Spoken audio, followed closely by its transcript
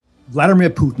Vladimir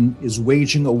Putin is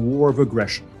waging a war of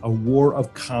aggression, a war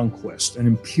of conquest, an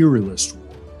imperialist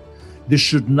war. This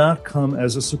should not come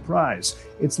as a surprise.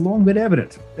 It's long been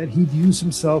evident that he views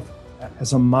himself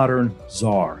as a modern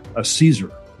czar, a Caesar,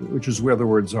 which is where the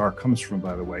word czar comes from,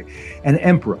 by the way, an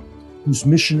emperor whose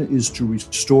mission is to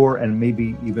restore and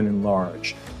maybe even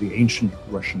enlarge the ancient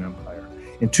Russian Empire.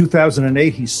 In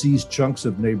 2008, he seized chunks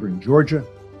of neighboring Georgia.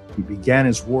 He began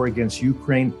his war against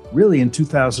Ukraine really in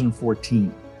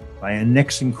 2014 by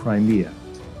annexing Crimea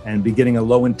and beginning a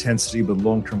low-intensity but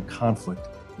long-term conflict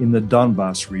in the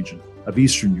Donbas region of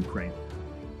eastern Ukraine.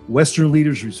 Western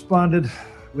leaders responded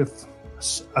with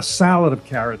a salad of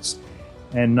carrots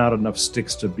and not enough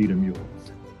sticks to beat a mule.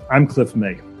 I'm Cliff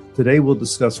May. Today we'll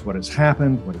discuss what has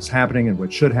happened, what is happening, and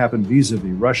what should happen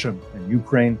vis-a-vis Russia and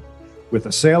Ukraine with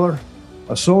a sailor,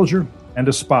 a soldier, and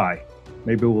a spy.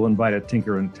 Maybe we'll invite a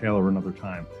tinker and tailor another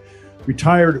time.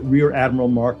 Retired Rear Admiral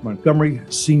Mark Montgomery,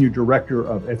 Senior Director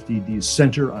of FDD's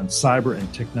Center on Cyber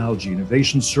and Technology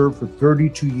Innovation, served for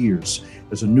 32 years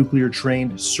as a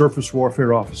nuclear-trained surface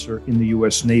warfare officer in the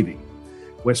U.S. Navy.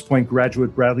 West Point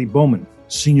graduate Bradley Bowman,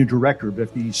 Senior Director of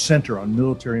FDD's Center on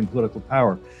Military and Political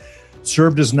Power,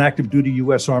 served as an active-duty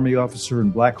U.S. Army officer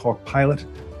and Black Hawk pilot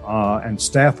and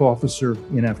staff officer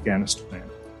in Afghanistan.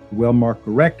 Well, Mark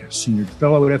Gorecht, Senior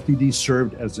Fellow at FDD,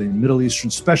 served as a Middle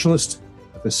Eastern specialist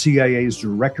at the CIA's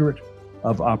Directorate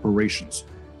of Operations.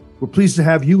 We're pleased to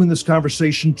have you in this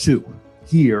conversation, too,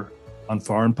 here on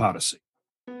Foreign Policy.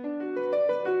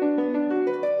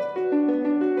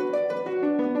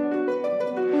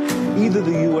 Either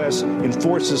the U.S.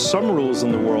 enforces some rules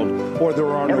in the world, or there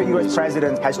are no Every U.S. rules.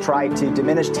 president has tried to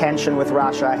diminish tension with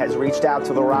Russia, has reached out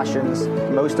to the Russians.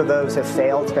 Most of those have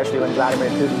failed, especially when Vladimir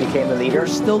Putin became the leader. They're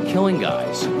still killing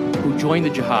guys who joined the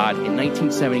jihad in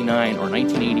 1979 or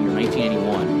 1980 or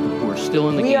 1981 who are still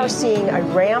in the game. We are seeing a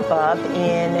ramp up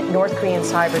in North Korean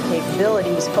cyber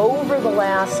capabilities over the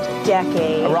last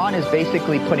decade. Iran is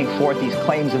basically putting forth these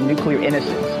claims of nuclear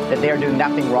innocence, that they are doing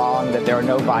nothing wrong, that there are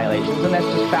no violations, and that's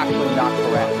just factually not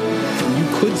correct.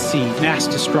 You could see mass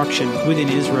destruction within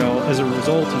Israel as a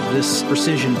result of this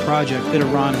precision project that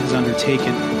Iran has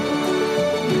undertaken.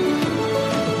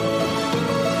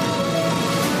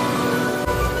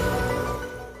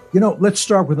 You know, let's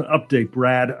start with an update,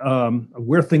 Brad, of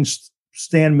where things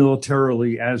stand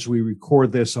militarily as we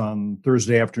record this on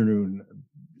Thursday afternoon.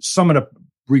 Sum it up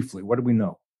briefly. What do we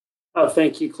know? Oh,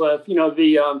 thank you, Cliff. You know,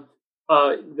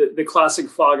 the classic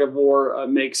fog of war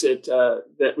makes it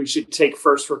that we should take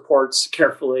first reports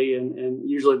carefully, and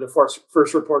usually the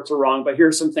first reports are wrong. But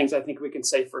here's some things I think we can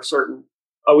say for certain.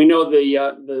 We know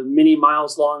the many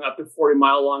miles long, up to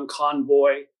 40-mile long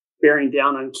convoy bearing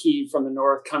down on Kyiv from the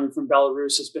north, coming from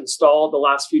Belarus, has been stalled the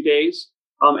last few days.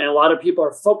 And a lot of people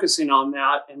are focusing on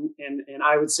that and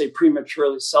I would say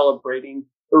prematurely celebrating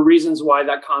the reasons why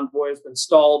that convoy has been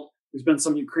stalled. There's been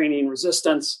some Ukrainian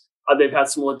resistance. They've had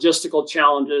some logistical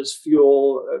challenges,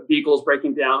 fuel, vehicles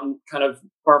breaking down, kind of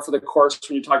par for the course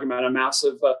when you're talking about a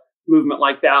massive movement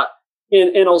like that.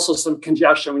 And also some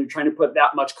congestion when you're trying to put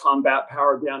that much combat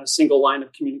power down a single line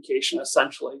of communication,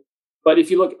 essentially. But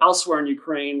if you look elsewhere in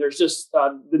Ukraine, there's just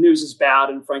the news is bad,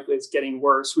 and frankly, it's getting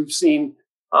worse. We've seen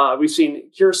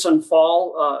Kherson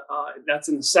fall. That's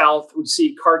in the south. We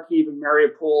see Kharkiv and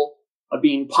Mariupol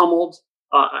being pummeled.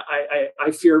 I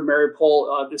fear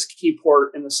Mariupol, this key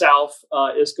port in the south,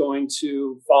 is going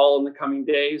to fall in the coming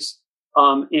days.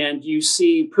 And you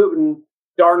see Putin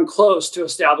darn close to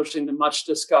establishing the much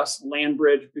discussed land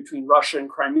bridge between Russia and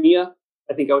Crimea.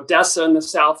 I think Odessa in the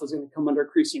south is going to come under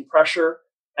increasing pressure.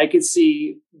 I could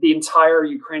see the entire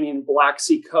Ukrainian Black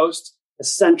Sea coast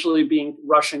essentially being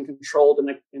Russian controlled in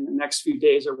the next few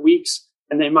days or weeks.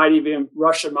 And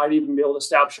Russia might even be able to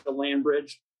establish a land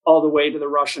bridge all the way to the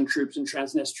Russian troops in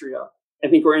Transnistria. I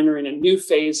think we're entering a new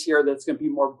phase here that's going to be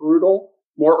more brutal,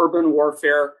 more urban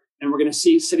warfare. And we're going to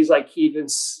see cities like Kyiv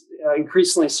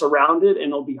increasingly surrounded, and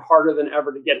it'll be harder than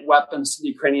ever to get weapons to the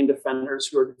Ukrainian defenders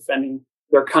who are defending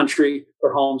their country,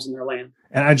 their homes, and their land.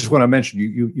 And I just want to mention,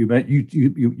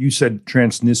 you said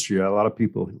Transnistria. A lot of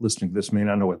people listening to this may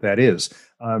not know what that is,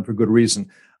 for good reason.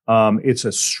 It's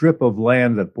a strip of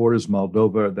land that borders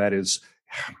Moldova that is,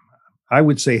 I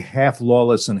would say, half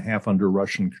lawless and half under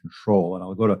Russian control. And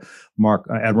I'll go to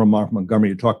Admiral Mark Montgomery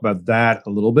to talk about that a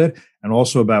little bit, and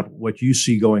also about what you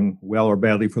see going well or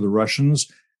badly for the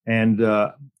Russians, and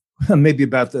maybe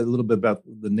a little bit about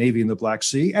the Navy in the Black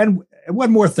Sea. And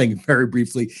one more thing, very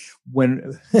briefly,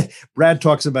 when Brad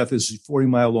talks about this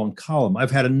 40-mile long column, I've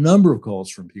had a number of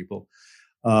calls from people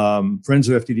friends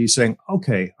of FDD saying,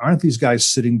 okay, aren't these guys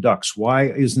sitting ducks? Why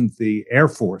isn't the Air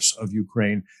Force of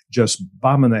Ukraine just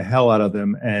bombing the hell out of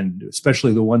them, and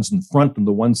especially the ones in front and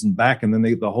the ones in back, and then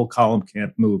the whole column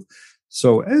can't move?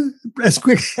 So as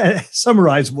quick,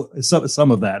 summarize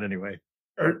some of that anyway.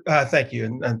 Thank you,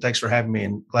 and thanks for having me,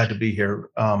 and glad to be here.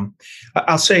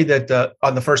 I'll say that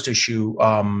on the first issue,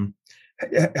 how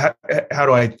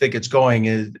do I think it's going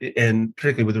is, and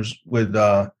particularly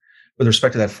with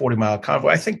respect to that 40-mile convoy,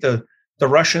 I think the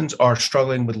Russians are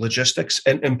struggling with logistics,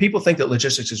 and people think that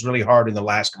logistics is really hard in the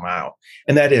last mile,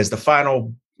 and that is the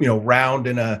final, round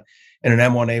in an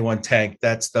M1A1 tank.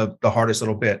 That's the hardest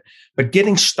little bit. But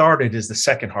getting started is the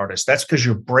second hardest. That's because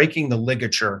you're breaking the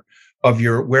ligature of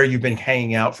where you've been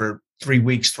hanging out for 3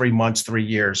 weeks, 3 months, 3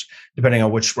 years, depending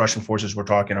on which Russian forces we're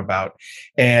talking about.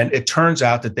 And it turns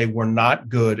out that they were not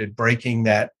good at breaking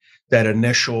that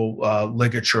initial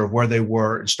ligature of where they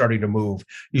were and starting to move.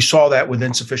 You saw that with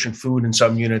insufficient food in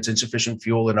some units, insufficient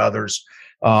fuel in others,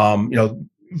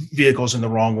 vehicles in the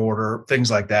wrong order,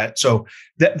 things like that. So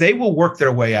they will work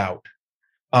their way out.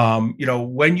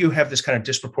 When you have this kind of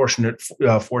disproportionate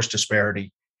force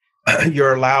disparity,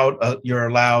 you're allowed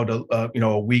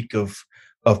a week of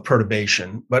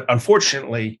perturbation. But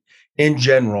unfortunately, in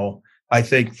general, I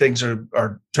think things are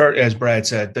as Brad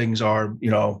said, things are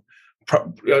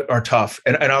tough.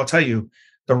 And I'll tell you,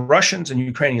 the Russians and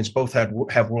Ukrainians both have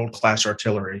world-class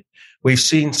artillery. We've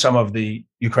seen some of the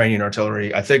Ukrainian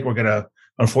artillery. I think we're going to,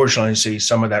 unfortunately, see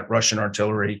some of that Russian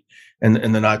artillery in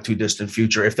the not too distant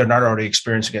future, if they're not already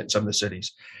experiencing it in some of the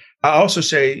cities. I also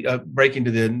say, breaking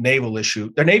to the naval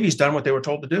issue, the Navy's done what they were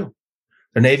told to do.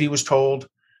 The Navy was told,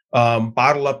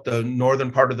 bottle up the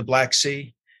northern part of the Black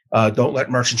Sea. Don't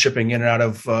let merchant shipping in and out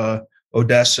of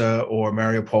Odessa or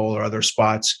Mariupol or other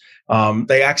spots.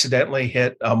 They accidentally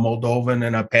hit a Moldovan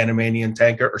and a Panamanian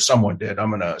tanker, or someone did. I'm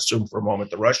going to assume for a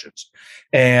moment the Russians.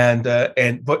 But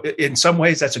in some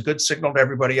ways, that's a good signal to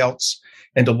everybody else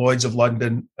and to Lloyd's of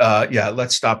London.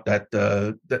 Let's stop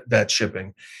that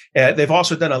shipping. They've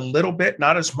also done a little bit,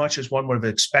 not as much as one would have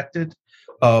expected,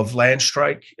 of land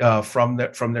strike from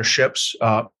their ships.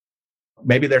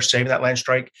 Maybe they're saving that land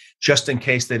strike just in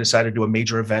case they decide to do a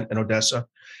major event in Odessa.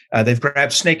 They've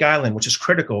grabbed Snake Island, which is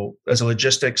critical as a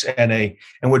logistics and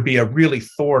would be a really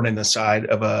thorn in the side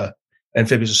of a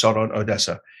amphibious assault on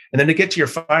Odessa. And then to get to your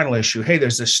final issue, hey,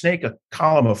 there's this snake, a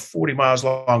column of 40 miles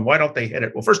long. Why don't they hit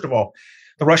it? Well, first of all,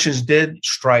 the Russians did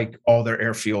strike all their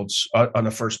airfields on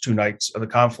the first 2 nights of the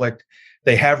conflict.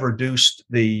 They have reduced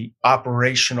the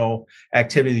operational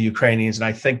activity of the Ukrainians, and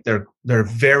I think their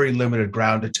very limited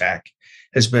ground attack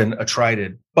has been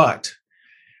attrited. But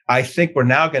I think we're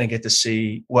now going to get to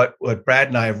see what Brad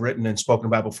and I have written and spoken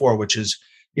about before, which is,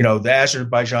 the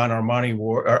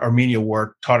Azerbaijan-Armenia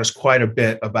war taught us quite a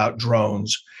bit about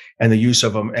drones and the use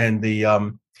of them. And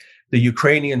the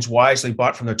Ukrainians wisely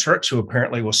bought from the Turks, who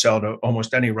apparently will sell to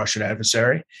almost any Russian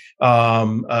adversary,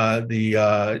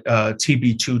 the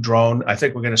TB2 drone. I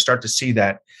think we're going to start to see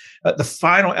that. The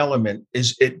final element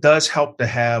is it does help to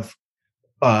have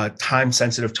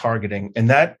time-sensitive targeting. And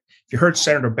that, if you heard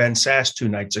Senator Ben Sasse 2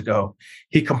 nights ago,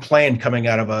 he complained coming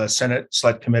out of a Senate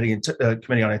Select Committee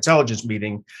on Intelligence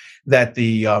meeting that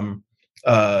the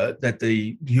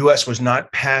U.S. was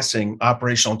not passing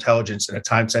operational intelligence in a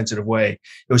time-sensitive way.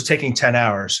 It was taking 10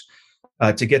 hours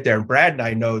to get there. And Brad and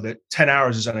I know that 10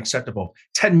 hours is unacceptable.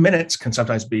 10 minutes can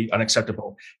sometimes be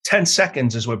unacceptable. 10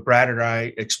 seconds is what Brad and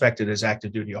I expected as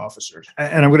active duty officers.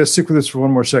 And I'm going to stick with this for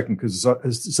one more second because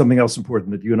it's something else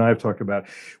important that you and I have talked about,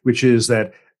 which is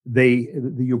that the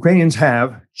Ukrainians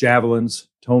have javelins,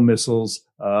 tow missiles,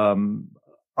 other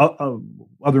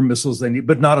missiles they need,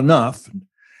 but not enough.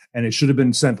 And it should have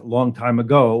been sent a long time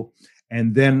ago.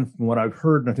 And then from what I've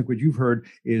heard, and I think what you've heard,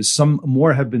 is some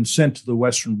more have been sent to the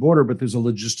western border, but there's a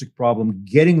logistic problem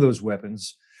getting those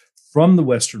weapons from the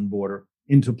western border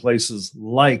into places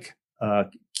like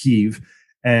Kyiv.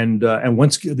 And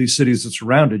once these cities are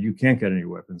surrounded, you can't get any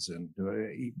weapons in.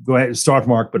 Go ahead, start,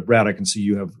 Mark, but Brad, I can see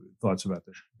you have thoughts about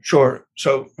this. Sure.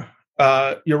 So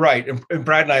you're right. And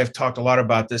Brad and I have talked a lot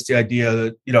about this, the idea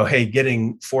that, hey,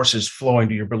 getting forces flowing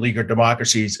to your beleaguered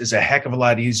democracies is a heck of a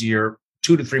lot easier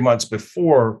 2 to 3 months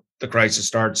before the crisis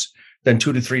starts than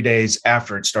 2 to 3 days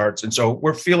after it starts. And so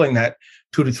we're feeling that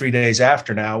 2 to 3 days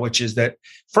after now, which is that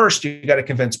first you got to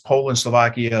convince Poland,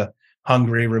 Slovakia,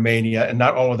 Hungary, Romania, and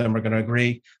not all of them are going to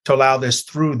agree to allow this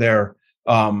through their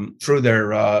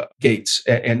gates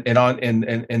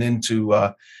and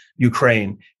into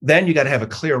Ukraine. Then you got to have a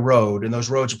clear road, and those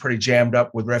roads are pretty jammed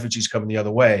up with refugees coming the other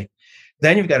way.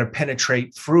 Then you've got to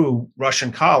penetrate through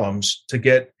Russian columns to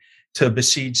get to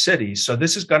besiege cities. So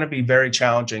this is going to be very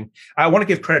challenging. I want to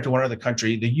give credit to one other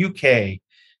country. The UK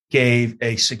gave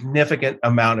a significant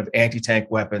amount of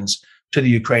anti-tank weapons to the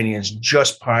Ukrainians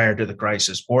just prior to the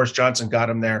crisis. Boris Johnson got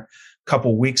them there a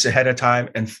couple weeks ahead of time.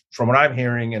 And from what I'm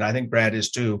hearing, and I think Brad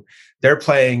is too, they're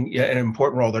playing an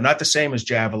important role. They're not the same as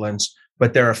javelins,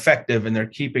 but they're effective, and they're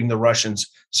keeping the Russians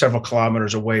several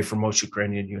kilometers away from most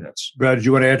Ukrainian units. Brad, did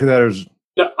you want to add to that? Or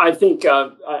Yeah, I think I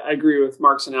agree with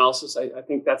Mark's analysis. I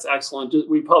think that's excellent.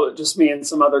 Just me and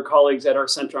some other colleagues at our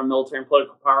Center on Military and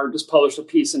Political Power just published a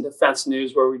piece in Defense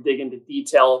News where we dig into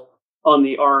detail on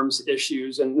the arms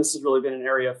issues. And this has really been an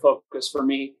area of focus for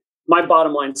me. My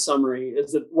bottom line summary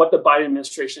is that what the Biden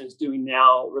administration is doing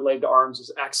now related to arms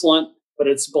is excellent, but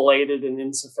it's belated and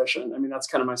insufficient. I mean, that's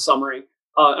kind of my summary.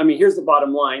 Here's the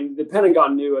bottom line. The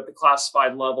Pentagon knew at the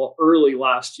classified level early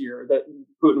last year that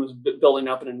Putin was building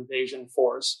up an invasion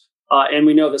force. And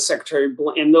we know the Secretary,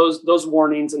 and those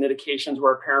warnings and indications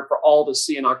were apparent for all to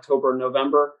see in October and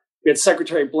November. We had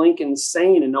Secretary Blinken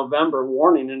saying in November,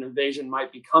 warning an invasion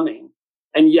might be coming.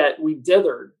 And yet we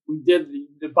dithered. The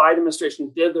Biden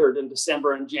administration dithered in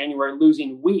December and January,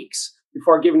 losing weeks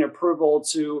before giving approval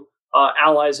to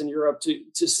allies in Europe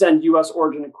to send U.S.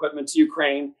 origin equipment to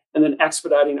Ukraine, and then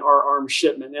expediting our arms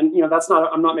shipment. And,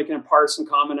 I'm not making a partisan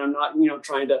comment. I'm not,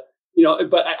 trying to,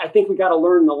 but I think we got to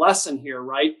learn the lesson here,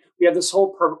 right? We have this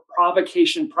whole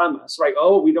provocation premise, right?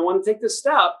 Oh, we don't want to take this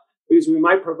step because we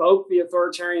might provoke the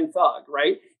authoritarian thug,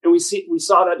 right? And we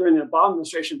saw that during the Obama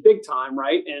administration big time,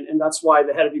 right? And that's why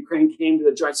the head of Ukraine came to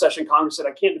the Joint Session Congress and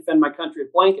said, I can't defend my country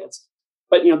with blankets.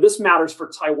 But, this matters for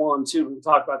Taiwan, too. We can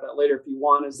talk about that later if you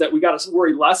want, is that we got to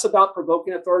worry less about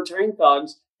provoking authoritarian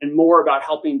thugs and more about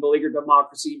helping beleaguered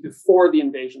democracy before the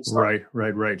invasion started.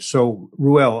 Right. So,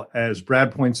 Ruel, as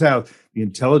Brad points out, the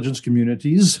intelligence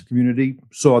community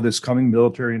saw this coming,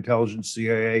 military intelligence,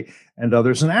 CIA, and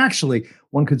others. And actually,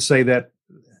 one could say that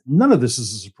none of this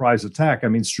is a surprise attack. I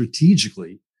mean,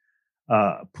 strategically,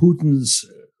 Putin's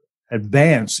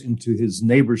advance into his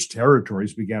neighbors'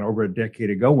 territories began over a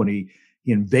decade ago when he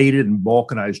invaded and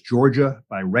balkanized Georgia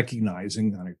by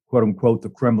recognizing, quote unquote, the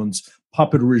Kremlin's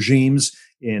puppet regimes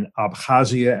in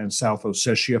Abkhazia and South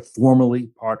Ossetia, formerly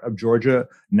part of Georgia,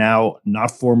 now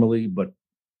not formally, but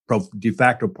de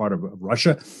facto part of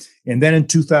Russia. And then in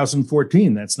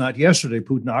 2014, that's not yesterday,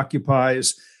 Putin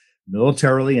occupies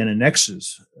militarily and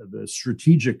annexes the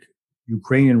strategic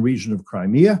Ukrainian region of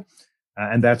Crimea.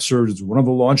 And that served as one of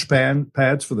the launch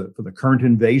pads for the current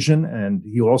invasion. And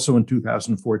he also in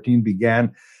 2014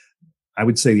 began, I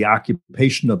would say, the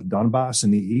occupation of Donbass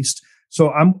in the east.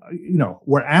 So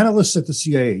we're analysts at the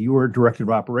CIA. You are director of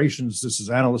operations. This is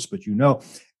analysts, but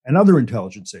and other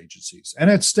intelligence agencies, and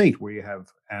at state where you have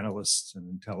analysts and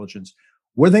intelligence.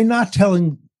 Were they not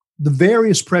telling the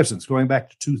various presidents going back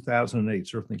to 2008,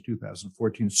 certainly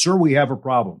 2014, sir, we have a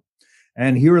problem,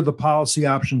 and here are the policy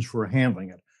options for handling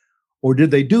it? Or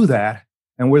did they do that?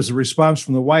 And was the response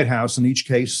from the White House in each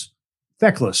case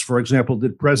feckless? For example,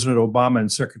 did President Obama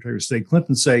and Secretary of State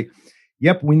Clinton say,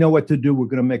 yep, we know what to do. We're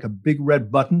going to make a big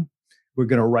red button. We're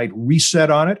going to write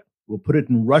reset on it. We'll put it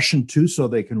in Russian too so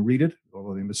they can read it,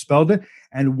 although they misspelled it.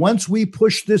 And once we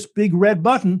push this big red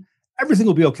button, everything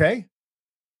will be okay.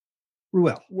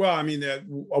 Ruel. Well,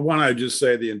 I just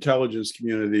say the intelligence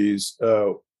communities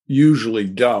usually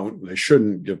don't. They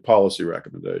shouldn't give policy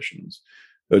recommendations.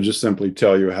 They'll just simply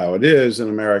tell you how it is. And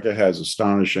America has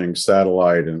astonishing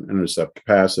satellite and intercept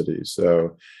capacity.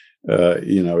 So,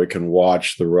 it can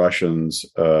watch the Russians,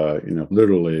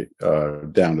 literally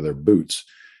down to their boots.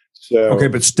 So, okay,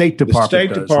 but State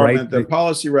Department right? The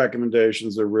policy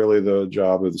recommendations are really the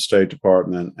job of the State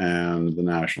Department and the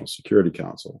National Security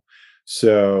Council.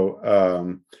 So,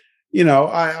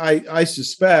 I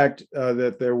suspect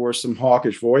that there were some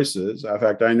hawkish voices. In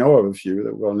fact, I know of a few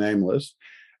that will nameless,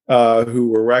 who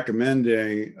were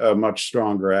recommending a much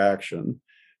stronger action.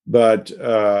 But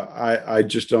I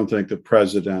just don't think the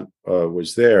president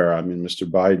was there. I mean, Mr.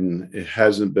 Biden, it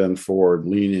hasn't been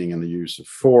forward-leaning in the use of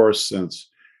force since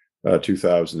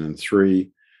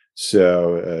 2003.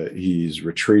 So he's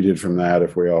retreated from that.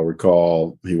 If we all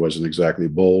recall, he wasn't exactly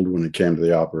bold when it came to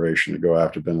the operation to go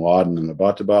after bin Laden and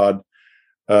Abbottabad.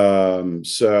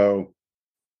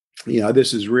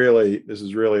 This is really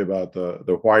about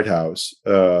the White House.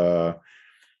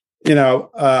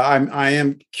 I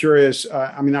am curious.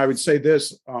 I would say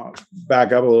this,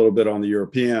 back up a little bit on the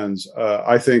Europeans.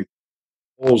 I think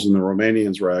the Poles and the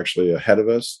Romanians were actually ahead of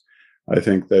us. I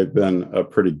think they've been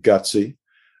pretty gutsy.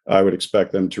 I would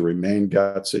expect them to remain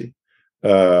gutsy.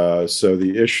 So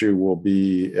the issue will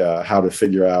be how to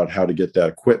figure out how to get that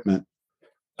equipment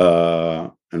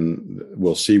and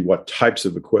we'll see what types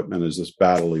of equipment as this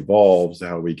battle evolves,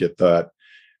 how we get that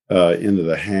into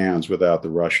the hands without the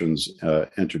Russians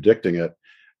interdicting it.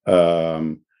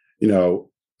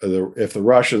 If the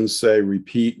Russians say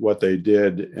repeat what they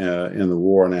did in the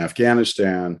war in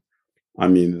Afghanistan, I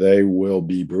mean, they will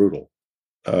be brutal.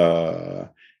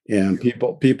 And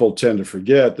people tend to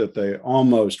forget that they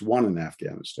almost won in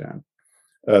Afghanistan.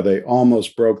 They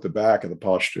almost broke the back of the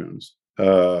Pashtuns.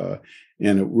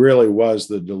 And it really was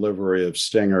the delivery of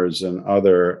Stingers and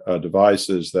other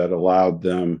devices that allowed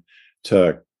them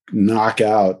to knock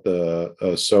out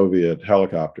the Soviet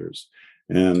helicopters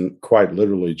and quite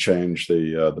literally change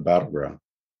the battleground.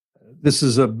 This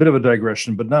is a bit of a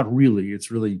digression, but not really.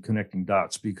 It's really connecting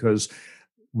dots, because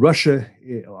Russia,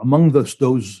 among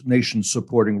those nations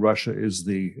supporting Russia, is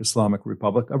the Islamic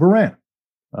Republic of Iran.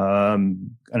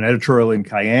 An editorial in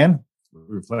Cayenne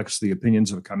reflects the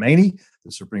opinions of Khamenei,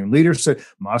 the supreme leader, said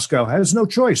Moscow has no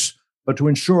choice but to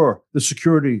ensure the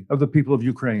security of the people of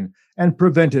Ukraine and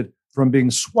prevent it from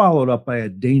being swallowed up by a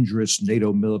dangerous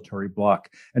NATO military bloc,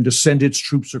 and to send its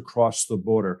troops across the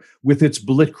border. With its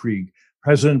blitzkrieg,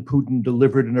 President Putin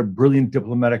delivered in a brilliant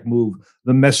diplomatic move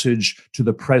the message to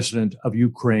the president of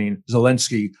Ukraine,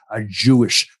 Zelensky, a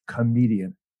Jewish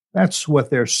comedian. That's what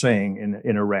they're saying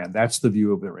in Iran. That's the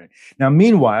view of Iran. Now,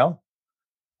 meanwhile,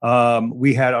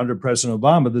 we had under President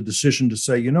Obama the decision to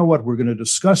say, you know what, we're going to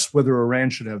discuss whether Iran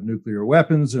should have nuclear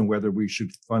weapons and whether we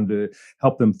should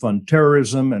help them fund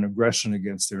terrorism and aggression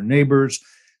against their neighbors.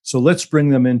 So let's bring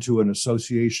them into an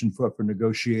association for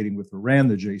negotiating with Iran,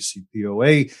 the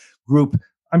JCPOA group.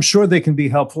 I'm sure they can be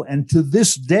helpful. And to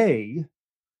this day,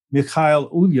 Mikhail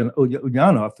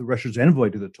Ulyanov, the Russia's envoy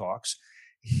to the talks,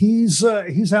 he's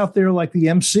out there like the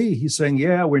MC. He's saying,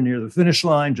 yeah, we're near the finish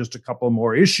line, just a couple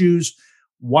more issues,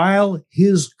 while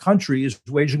his country is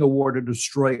waging a war to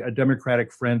destroy a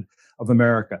democratic friend of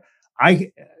America.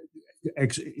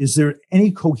 Is there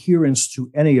any coherence to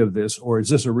any of this, or is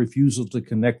this a refusal to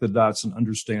connect the dots and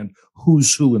understand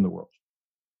who's who in the world?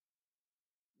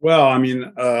 Well, I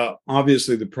mean,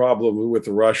 obviously the problem with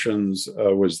the Russians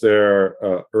was there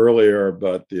earlier,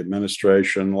 but the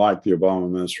administration, like the Obama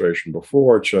administration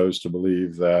before, chose to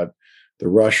believe that the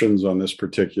Russians on this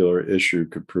particular issue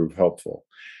could prove helpful.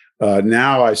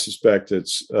 Now I suspect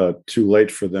it's too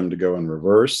late for them to go in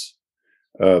reverse.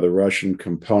 The Russian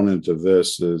component of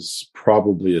this is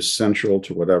probably essential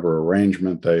to whatever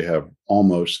arrangement they have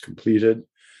almost completed.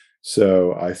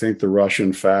 So I think the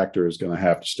Russian factor is going to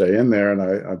have to stay in there.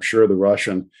 And I'm sure the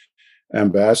Russian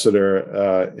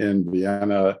ambassador in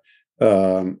Vienna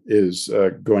is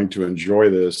going to enjoy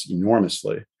this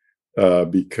enormously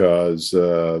because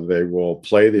they will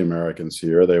play the Americans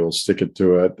here. They will stick it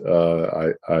to it.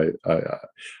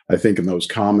 I think in those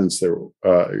comments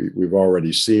that we've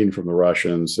already seen from the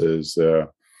Russians is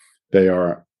they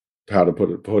are, how to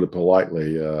put it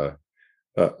politely,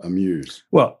 amused.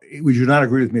 Well, would you not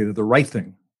agree with me that the right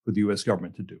thing for the U.S.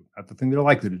 government to do, not the thing they're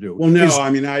likely to do? Well, no,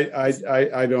 I mean,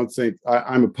 I don't think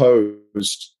I'm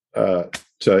opposed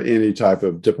to any type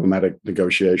of diplomatic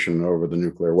negotiation over the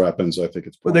nuclear weapons. I think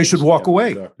it's. But they should walk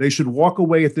away. They should walk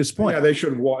away at this point. Yeah, they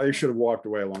should have walked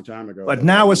away a long time ago. But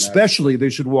now, especially, they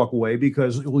should walk away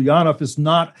because Ulyanov is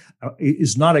not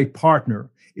a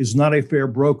partner, is not a fair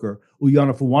broker.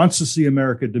 Ulyanov wants to see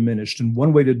America diminished, and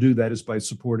one way to do that is by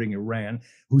supporting Iran,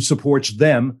 who supports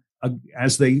them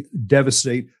as they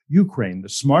devastate Ukraine. The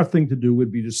smart thing to do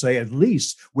would be to say, at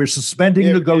least we're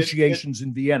suspending negotiations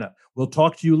in Vienna. We'll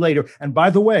talk to you later. And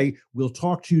by the way, we'll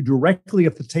talk to you directly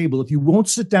at the table. If you won't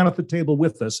sit down at the table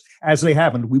with us, as they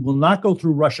haven't, we will not go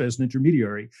through Russia as an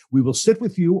intermediary. We will sit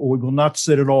with you, or we will not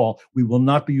sit at all. We will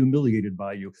not be humiliated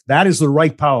by you. That is the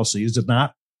right policy, is it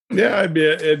not? Yeah,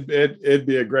 it'd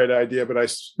be a great idea, but I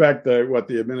suspect that what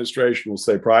the administration will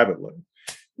say privately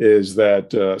is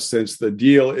that since the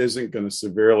deal isn't going to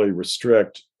severely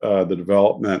restrict the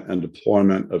development and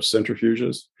deployment of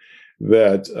centrifuges,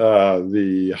 that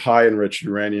the high enriched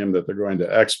uranium that they're going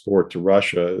to export to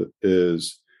Russia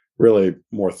is really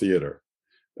more theater.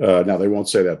 Now, they won't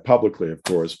say that publicly, of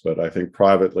course, but I think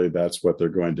privately that's what they're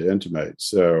going to intimate.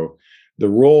 So the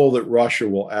role that Russia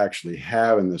will actually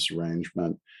have in this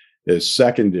arrangement is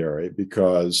secondary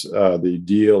because the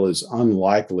deal is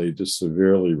unlikely to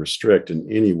severely restrict in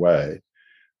any way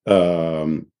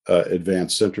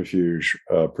advanced centrifuge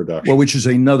production. Well, which is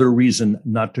another reason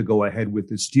not to go ahead with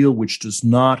this deal, which does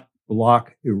not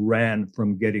block Iran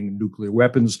from getting nuclear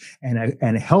weapons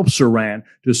and helps Iran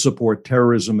to support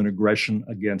terrorism and aggression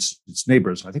against its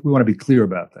neighbors. I think we want to be clear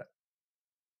about that.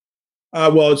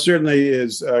 Well, it certainly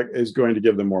is going to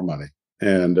give them more money,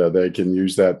 and they can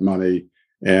use that money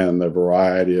and the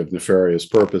variety of nefarious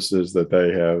purposes that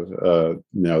they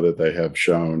have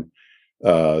shown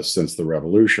since the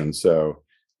revolution. So,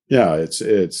 yeah,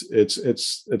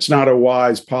 it's not a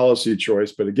wise policy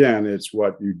choice, but again, it's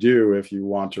what you do if you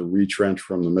want to retrench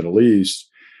from the Middle East.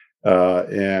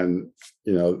 And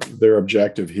their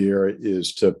objective here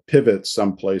is to pivot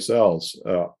someplace else.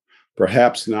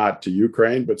 Perhaps not to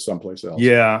Ukraine, but someplace else.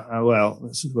 Yeah, well,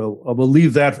 we'll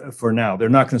leave that for now. They're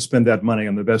not going to spend that money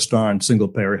on the best darn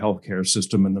single-payer healthcare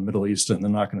system in the Middle East, and they're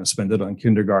not going to spend it on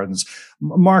kindergartens.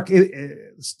 Mark,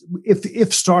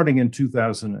 if starting in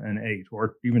 2008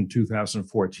 or even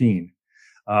 2014,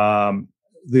 the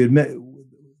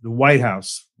White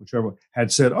House, whichever,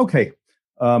 had said, okay,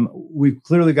 we've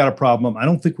clearly got a problem. I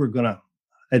don't think we're going to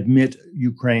admit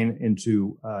Ukraine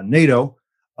into NATO.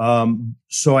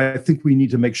 So I think we need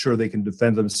to make sure they can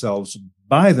defend themselves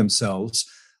by themselves.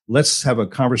 Let's have a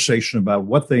conversation about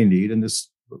what they need. And this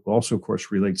also, of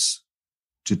course, relates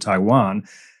to Taiwan,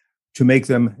 to make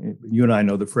them, you and I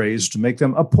know the phrase, to make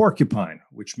them a porcupine,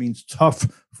 which means tough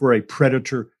for a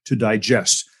predator to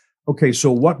digest. Okay,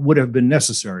 so what would have been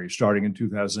necessary starting in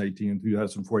 2018 and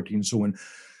 2014? So when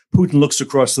Putin looks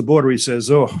across the border, he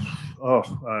says,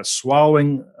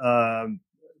 swallowing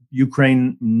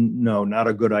Ukraine, no, not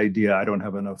a good idea. I don't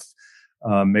have enough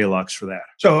Maalox for that.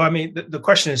 So, I mean, the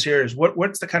question is here is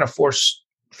what's the kind of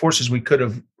forces we could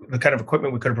have, the kind of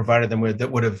equipment we could have provided them with that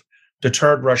would have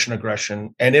deterred Russian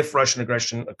aggression, and if Russian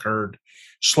aggression occurred,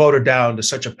 slowed it down to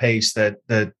such a pace that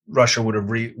Russia would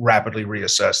have rapidly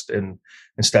reassessed and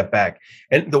stepped back.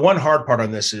 And the one hard part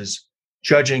on this is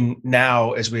judging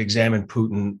now as we examine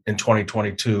Putin in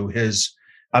 2022,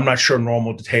 I'm not sure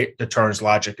normal deterrence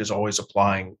logic is always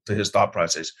applying to his thought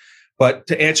process. But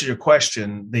to answer your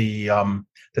question, the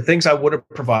things I would have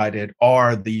provided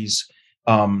are these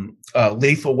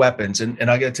lethal weapons. And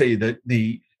I got to tell you that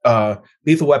the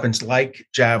lethal weapons like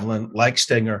Javelin, like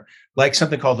Stinger, like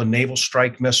something called the Naval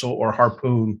Strike Missile or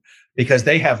Harpoon, because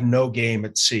they have no game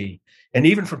at sea. And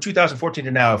even from 2014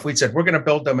 to now, if we'd said we're going to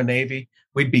build them a Navy,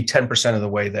 we'd be 10% of the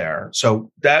way there.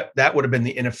 So that would have been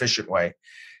the inefficient way.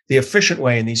 The efficient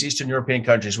way in these Eastern European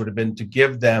countries would have been to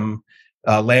give them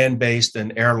land-based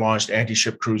and air-launched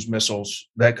anti-ship cruise missiles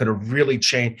that could have really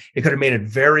changed. It could have made it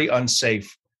very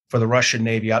unsafe for the Russian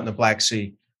Navy out in the Black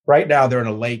Sea. Right now, they're in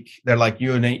a lake. They're like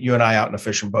you and I out in a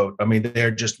fishing boat. I mean,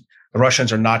 the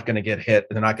Russians are not going to get hit.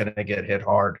 They're not going to get hit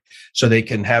hard, so they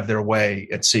can have their way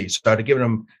at sea. So I'd have given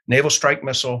them naval strike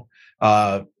missile,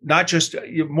 not just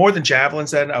more than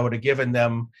javelins. Then I would have given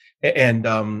them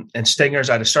and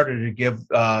Stingers. I'd have started to give.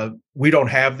 We don't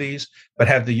have these, but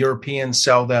have the Europeans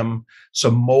sell them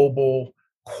some mobile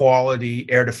quality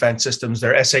air defense systems.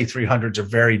 Their SA-300s are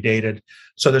very dated.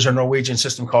 So there's a Norwegian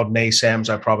system called NASAMS.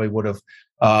 I probably would have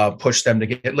pushed them to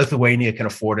get. Lithuania can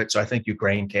afford it, so I think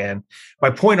Ukraine can. My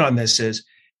point on this is,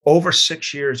 over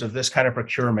 6 years of this kind of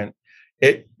procurement,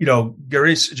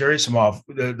 Gerasimov,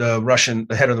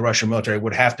 the head of the Russian military,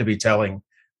 would have to be telling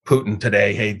Putin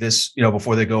today, hey, this,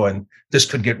 before they go in, this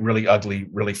could get really ugly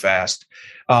really fast.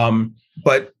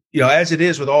 But as it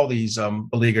is with all these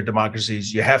beleaguered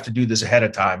democracies, you have to do this ahead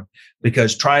of time,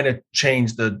 because trying to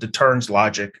change the deterrence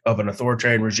logic of an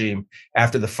authoritarian regime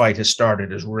after the fight has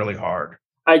started is really hard.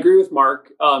 I agree with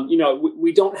Mark.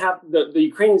 We don't have the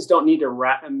Ukrainians don't need to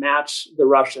match the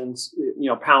Russians,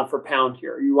 pound for pound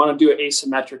here. You want to do it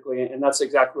asymmetrically, and that's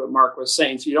exactly what Mark was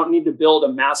saying. So you don't need to build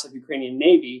a massive Ukrainian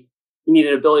Navy. You need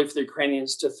an ability for the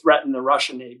Ukrainians to threaten the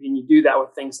Russian Navy, and you do that with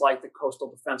things like the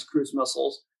coastal defense cruise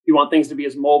missiles. You want things to be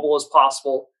as mobile as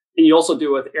possible, and you also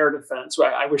do it with air defense.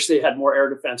 Right? I wish they had more air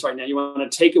defense right now. You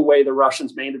want to take away the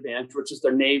Russians' main advantage, which is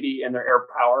their Navy and their air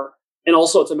power, and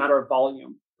also it's a matter of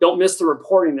volume. Don't miss the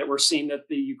reporting that we're seeing that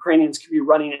the Ukrainians could be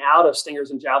running out of Stingers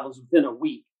and Javelins within a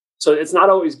week. So it's not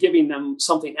always giving them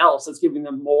something else. It's giving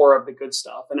them more of the good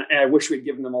stuff. And I wish we'd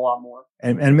given them a lot more.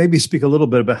 And maybe speak a little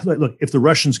bit about, look, if the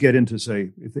Russians get into, say,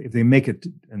 if they make it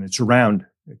and it's around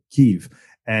Kyiv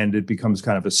and it becomes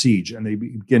kind of a siege and they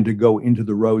begin to go into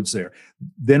the roads there,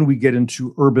 then we get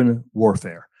into urban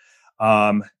warfare.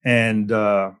 You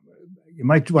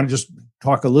might want to just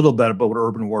talk a little bit about what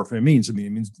urban warfare means. I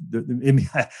mean,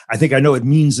 I think I know it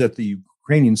means that the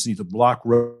Ukrainians need to block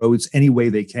roads any way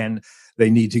they can. They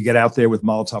need to get out there with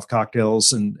Molotov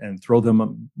cocktails and throw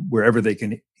them wherever they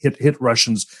can hit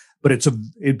Russians. But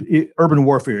urban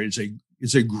warfare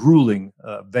is a grueling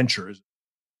venture.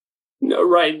 No,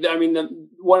 right. I mean,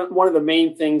 one of the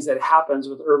main things that happens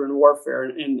with urban warfare,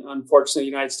 and unfortunately, the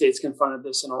United States confronted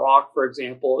this in Iraq, for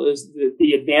example, is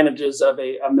the advantages of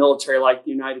a military like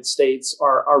the United States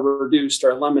are reduced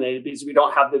or eliminated because we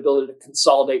don't have the ability to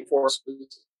consolidate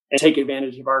forces and take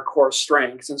advantage of our core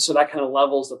strengths. And so that kind of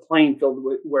levels the playing field,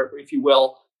 where, if you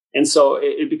will. And so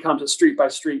it becomes a street by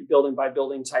street, building by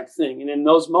building type thing. And in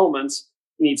those moments,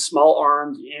 you need small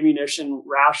arms, ammunition,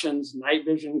 rations, night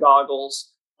vision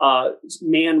goggles,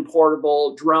 man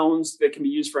portable drones that can be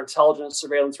used for intelligence,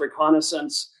 surveillance,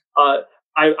 reconnaissance.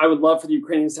 I would love for the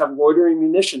Ukrainians to have loitering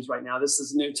munitions right now. This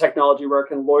is new technology where it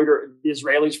can loiter. The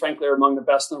Israelis, frankly, are among the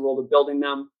best in the world at building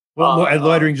them. Well, and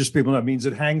loitering, just people know, it means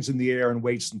it hangs in the air and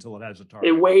waits until it has a target.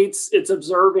 It waits, it's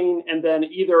observing, and then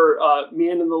either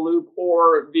man in the loop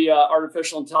or via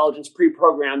artificial intelligence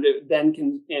pre-programmed, it then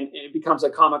can, and it becomes a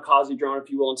kamikaze drone, if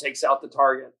you will, and takes out the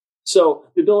target. So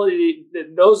the ability,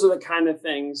 those are the kind of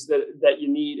things that you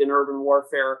need in urban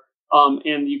warfare.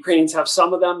 And the Ukrainians have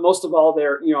some of them. Most of all,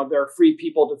 they're free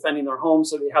people defending their homes,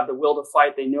 so they have the will to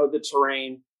fight. They know the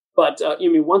terrain. But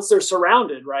once they're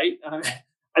surrounded, right?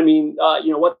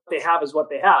 What they have is what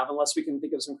they have, unless we can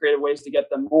think of some creative ways to get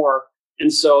them more.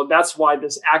 And so that's why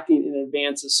this acting in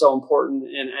advance is so important.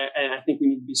 And I think we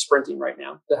need to be sprinting right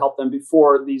now to help them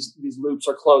before these loops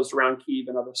are closed around Kyiv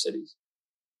and other cities.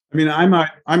 I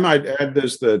might add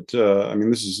this, that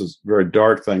this is a very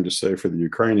dark thing to say for the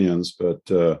Ukrainians, but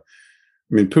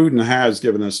Putin has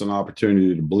given us an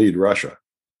opportunity to bleed Russia.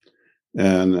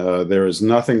 And there is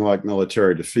nothing like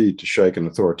military defeat to shake an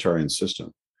authoritarian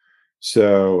system.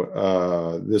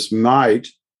 So this might,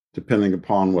 depending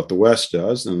upon what the West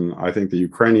does, and I think the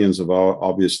Ukrainians have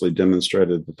obviously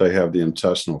demonstrated that they have the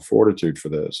intestinal fortitude for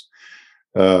this,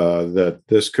 that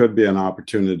this could be an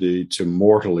opportunity to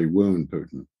mortally wound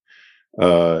Putin.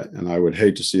 And I would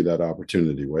hate to see that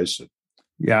opportunity wasted.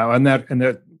 Yeah, and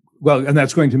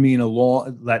that's going to mean a law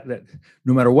that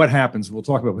no matter what happens, we'll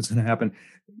talk about what's going to happen.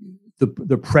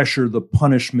 The pressure, the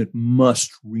punishment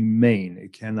must remain.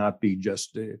 It cannot be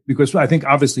just because I think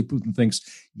obviously Putin thinks,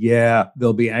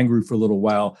 they'll be angry for a little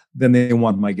while, then they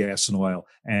want my gas and oil,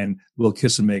 and we'll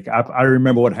kiss and make. I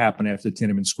remember what happened after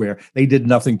Tiananmen Square. They did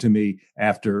nothing to me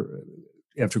after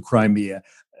Crimea.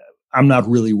 I'm not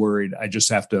really worried. I just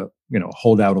have to,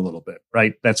 hold out a little bit,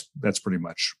 right? That's pretty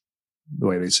much the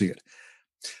way they see it.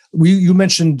 You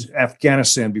mentioned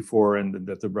Afghanistan before, and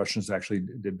that the Russians actually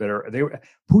did better.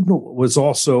 Putin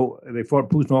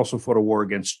also fought a war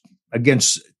against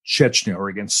Chechnya, or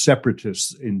against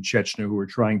separatists in Chechnya who were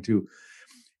trying to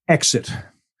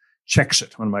Czechs,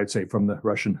 one might say, from the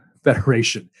Russian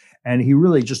Federation, and he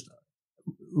really just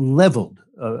leveled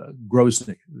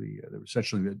Grozny,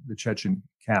 essentially the Chechen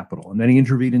capital, and then he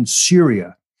intervened in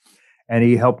Syria. And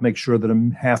he helped make sure that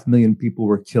 500,000 people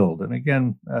were killed. And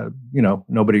again,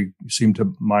 nobody seemed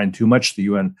to mind too much. The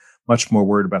UN much more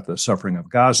worried about the suffering of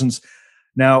Gazans.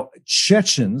 Now,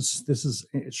 Chechens,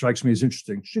 it strikes me as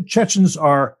interesting. Chechens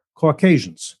are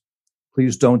Caucasians.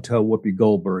 Please don't tell Whoopi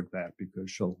Goldberg that,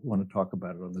 because she'll want to talk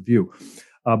about it on The View.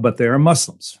 But they are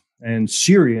Muslims. And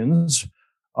Syrians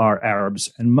are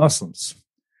Arabs and Muslims.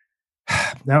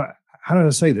 Now, how did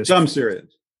I say this? Some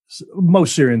Syrians.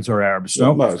 Most Syrians are Arabs.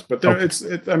 No? Most, but there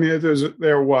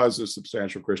was a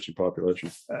substantial Christian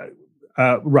population.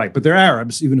 Right, but they're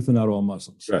Arabs, even if they're not all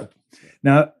Muslims. Right.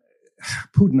 Now,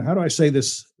 Putin, how do I say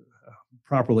this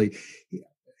properly?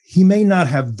 He may not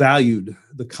have valued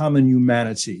the common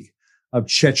humanity of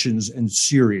Chechens and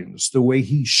Syrians the way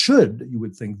he should, you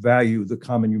would think, value the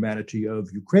common humanity of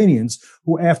Ukrainians,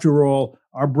 who, after all,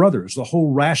 are brothers. The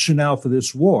whole rationale for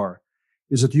this war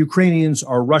is that the Ukrainians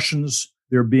are Russians.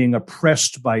 They're being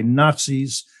oppressed by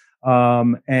Nazis,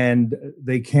 and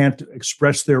they can't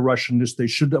express their Russianness.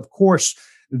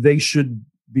 They should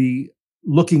be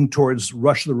looking towards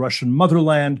Russia, the Russian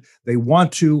motherland. They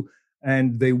want to,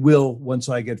 and they will once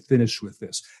I get finished with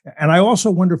this. And I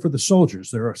also wonder for the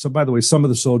soldiers. By the way, some of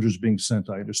the soldiers being sent,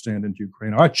 I understand, into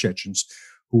Ukraine are Chechens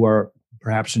who are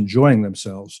perhaps enjoying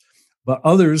themselves, but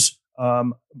others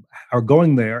are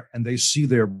going there and they see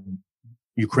their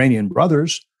Ukrainian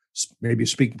brothers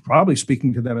probably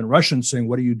speaking to them in Russian, saying,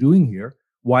 "What are you doing here?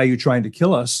 Why are you trying to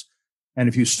kill us? And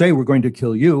if you stay, we're going to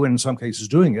kill you," and in some cases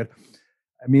doing it.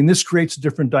 This creates a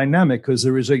different dynamic, because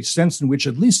there is a sense in which,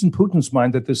 at least in Putin's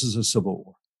mind, that this is a civil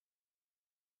war.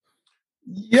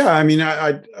 Yeah,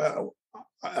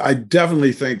 I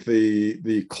definitely think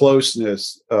the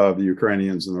closeness of the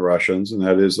Ukrainians and the Russians, and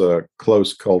that is a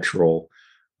close cultural,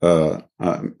 you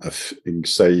can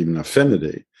say even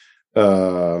affinity,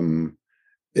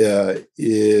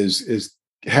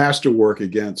 has to work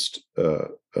against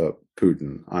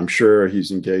Putin. I'm sure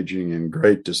he's engaging in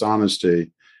great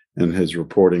dishonesty in his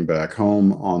reporting back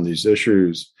home on these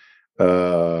issues.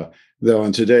 Though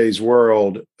in today's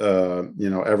world,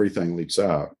 everything leaks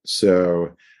out.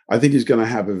 So I think he's going to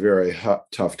have a very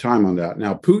tough time on that.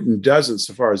 Now, Putin doesn't,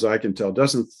 so far as I can tell,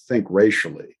 think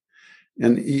racially.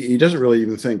 And he doesn't really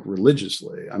even think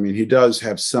religiously. I mean, he does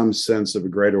have some sense of a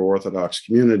greater Orthodox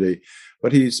community,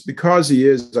 but because he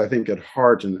is, I think, at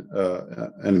heart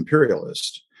an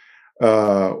imperialist.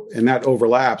 And that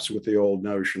overlaps with the old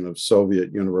notion of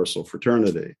Soviet universal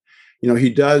fraternity. He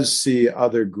does see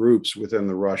other groups within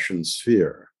the Russian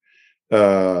sphere.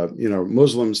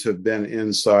 Muslims have been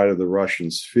inside of the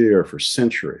Russian sphere for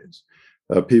centuries.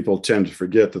 People tend to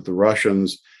forget that the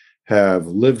Russians have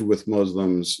lived with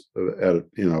Muslims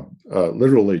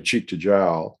literally cheek to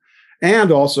jowl,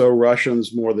 and also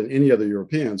Russians more than any other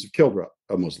Europeans have killed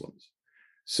Muslims.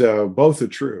 So both are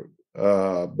true.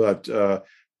 But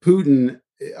Putin,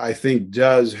 I think,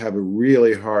 does have a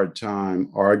really hard time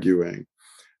arguing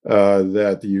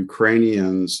that the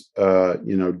Ukrainians,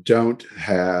 don't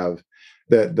have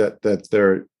that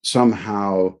they're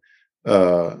somehow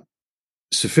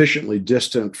sufficiently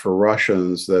distant for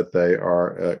Russians that they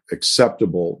are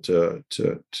acceptable to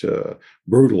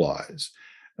brutalize.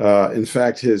 In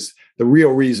fact, the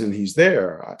real reason he's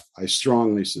there, I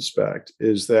strongly suspect,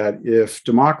 is that if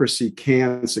democracy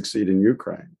can succeed in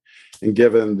Ukraine, and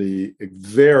given the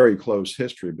very close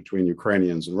history between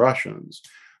Ukrainians and Russians,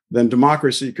 then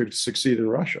democracy could succeed in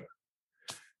Russia.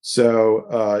 So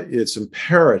it's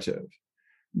imperative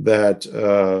that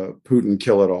Putin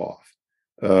kill it off.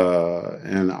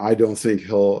 And I don't think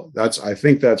I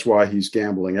think that's why he's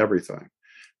gambling everything,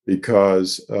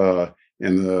 because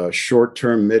in the short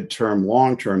term, midterm,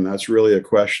 long term, that's really a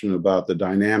question about the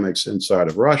dynamics inside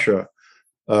of Russia.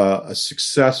 A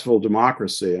successful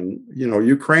democracy, and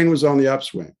Ukraine was on the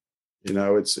upswing.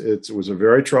 It's a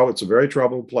very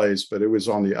troubled place, but it was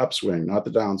on the upswing, not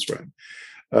the downswing.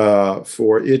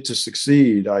 For it to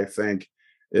succeed, I think,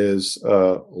 is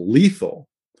lethal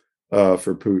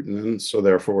for Putin, and so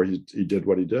therefore he did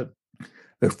what he did.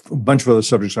 A bunch of other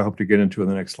subjects I hope to get into in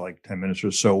the next 10 minutes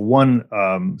or so. One,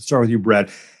 start with you, Brad.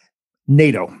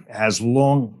 NATO has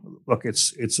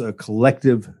it's a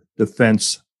collective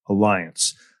defense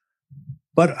alliance,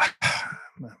 but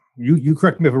you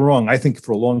correct me if I'm wrong. I think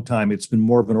for a long time it's been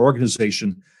more of an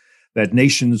organization that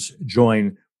nations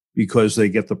join because they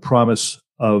get the promise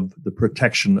of the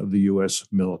protection of the U.S.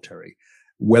 military,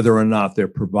 whether or not they're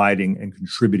providing and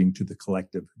contributing to the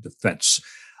collective defense.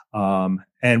 And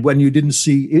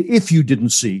if you didn't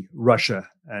see Russia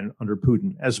and under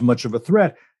Putin as much of a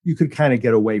threat, you could kind of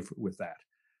get away with that.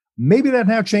 Maybe that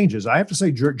now changes. I have to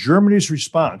say Germany's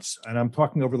response, and I'm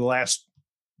talking over the last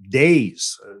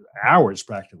days, hours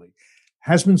practically,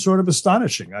 has been sort of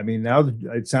astonishing. I mean, now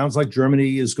it sounds like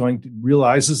Germany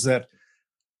realizes that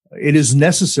it is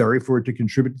necessary for it to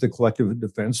contribute to the collective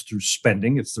defense through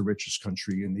spending. It's the richest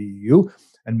country in the EU,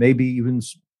 and maybe even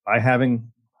by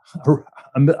having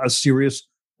a serious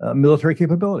military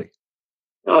capability.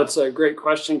 No, it's a great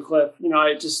question, Cliff.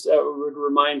 I just would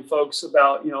remind folks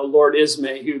about, Lord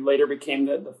Ismay, who later became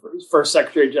the first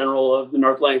Secretary General of the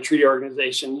North Atlantic Treaty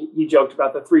Organization. He joked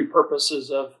about the three purposes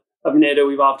of NATO.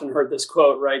 We've often heard this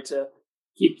quote, right? To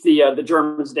keep the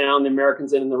Germans down, the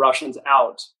Americans in, and the Russians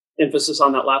out. Emphasis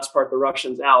on that last part, the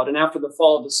Russians out. And after the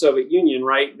fall of the Soviet Union,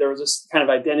 right, there was this kind of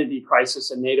identity crisis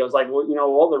in NATO. It's like,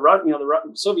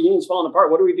 the Soviet Union's falling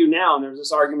apart. What do we do now? And there's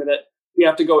this argument that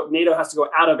NATO has to go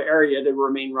out of area to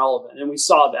remain relevant. And we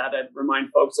saw that. I'd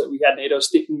remind folks that we had NATO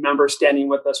members standing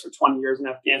with us for 20 years in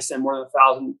Afghanistan. More than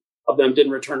 1,000 of them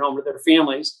didn't return home to their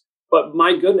families. But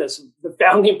my goodness, the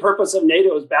founding purpose of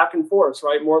NATO is back and forth,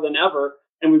 right, more than ever.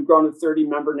 And we've grown to 30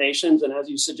 member nations. And as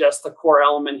you suggest, the core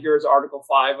element here is Article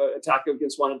 5, attack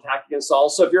against one, attack against all.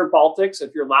 So if you're Baltics,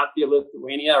 if you're Latvia,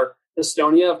 Lithuania, or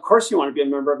Estonia, of course you want to be a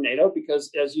member of NATO because,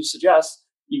 as you suggest,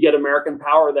 you get American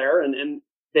power there. And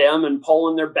them and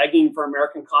Poland, they're begging for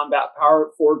American combat power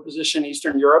forward position in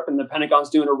Eastern Europe. And the Pentagon's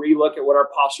doing a relook at what our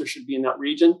posture should be in that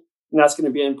region. And that's going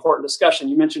to be an important discussion.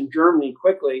 You mentioned Germany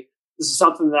quickly. This is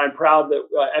something that I'm proud that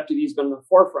FTD has been in the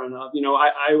forefront of.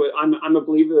 I'm a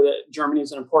believer that Germany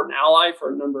is an important ally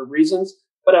for a number of reasons,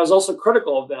 but I was also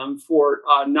critical of them for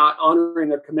not honoring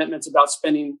their commitments about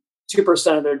spending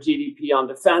 2% of their GDP on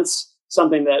defense,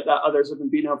 something that others have been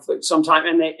beaten up for some time.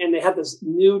 And they had this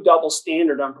new double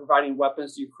standard on providing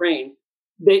weapons to Ukraine.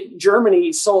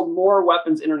 Germany sold more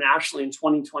weapons internationally in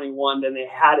 2021 than they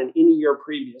had in any year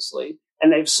previously.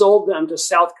 And they've sold them to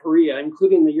South Korea,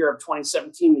 including the year of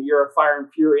 2017, the year of fire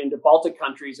and fury, into Baltic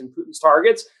countries and Putin's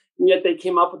targets. And yet they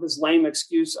came up with this lame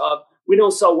excuse of, we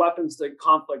don't sell weapons to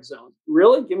conflict zones.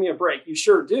 Really? Give me a break. You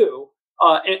sure do.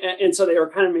 And so they were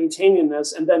kind of maintaining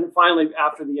this. And then finally,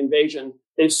 after the invasion,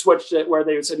 they've switched it where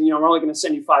they said, we're only going to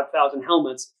send you 5,000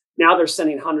 helmets. Now they're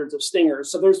sending hundreds of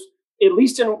Stingers. So there's, at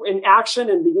least in action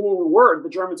and beginning of the word, the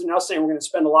Germans are now saying we're going to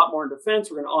spend a lot more in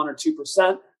defense. We're going to honor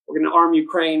 2%. We're going to arm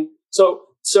Ukraine. So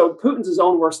Putin's his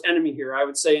own worst enemy here, I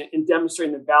would say, in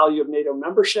demonstrating the value of NATO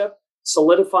membership,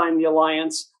 solidifying the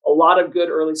alliance. A lot of good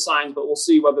early signs, but we'll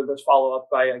see whether there's follow-up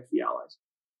by key allies.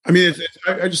 I mean,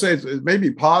 I just say it may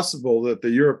be possible that the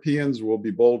Europeans will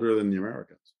be bolder than the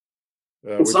Americans.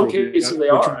 In some cases, they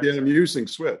are. Which would be an amusing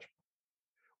switch.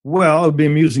 Well, it would be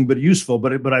amusing but useful.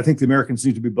 But I think the Americans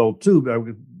need to be bold too. I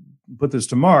would put this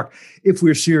to Mark. If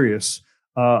we're serious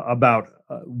about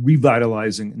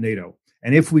revitalizing NATO,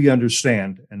 and if we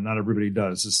understand, and not everybody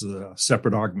does, this is a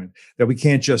separate argument, that we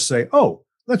can't just say, "Oh,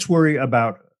 let's worry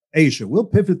about Asia. We'll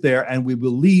pivot there, and we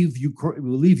will leave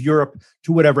Europe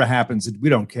to whatever happens. We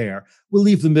don't care. We'll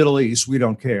leave the Middle East. We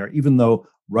don't care." Even though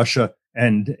Russia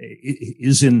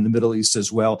is in the Middle East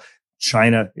as well.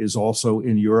 China is also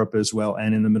in Europe as well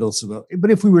and in the Middle East. But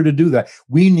if we were to do that,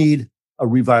 we need a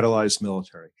revitalized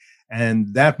military.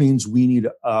 And that means we need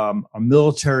a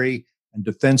military and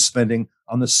defense spending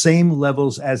on the same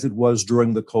levels as it was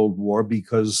during the Cold War,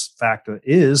 because fact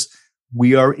is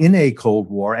we are in a Cold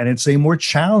War, and it's a more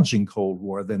challenging Cold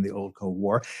War than the old Cold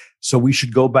War. So we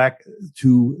should go back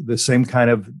to the same kind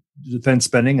of defense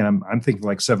spending, and I'm thinking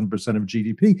like 7% of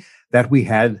GDP that we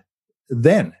had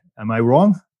then. Am I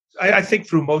wrong? I think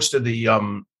through most of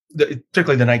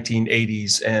particularly the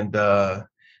 1980s and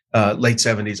late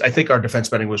 70s, I think our defense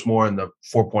spending was more in the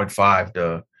 4.5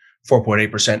 to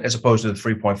 4.8%, as opposed to the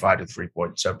 3.5 to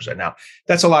 3.7% now.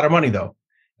 That's a lot of money, though.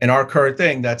 In our current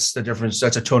thing, that's the difference.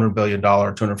 That's a $200 billion,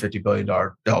 $250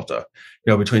 billion delta,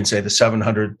 between, say, the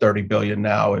 $730 billion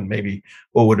now and maybe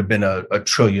what would have been a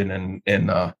trillion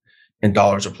in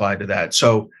dollars applied to that.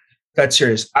 So that's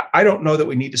serious. I don't know that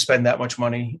we need to spend that much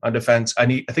money on defense.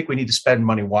 I think we need to spend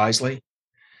money wisely.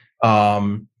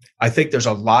 I think there's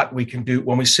a lot we can do.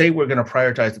 When we say we're going to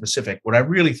prioritize the Pacific, what I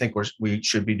really think we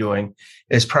should be doing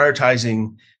is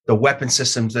prioritizing the weapon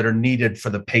systems that are needed for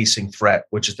the pacing threat,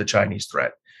 which is the Chinese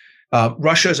threat.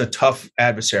 Russia is a tough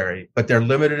adversary, but they're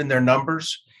limited in their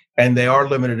numbers, and they are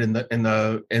limited in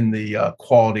the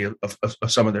quality of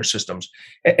some of their systems.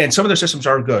 And some of their systems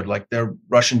are good, like their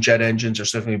Russian jet engines are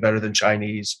significantly better than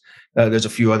Chinese. There's a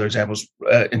few other examples.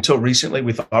 Until recently,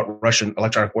 we thought Russian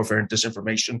electronic warfare and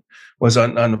disinformation was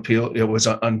unappeal. It was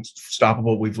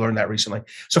unstoppable. We've learned that recently.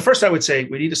 So first, I would say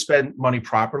we need to spend money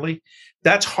properly.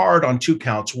 That's hard on two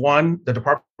counts. One, the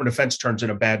Department of Defense turns in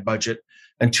a bad budget.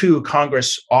 And two,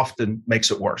 Congress often makes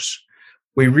it worse.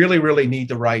 We really, really need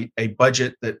to write a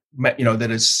budget that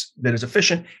is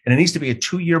efficient, and it needs to be a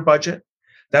 2-year budget.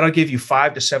 That'll give you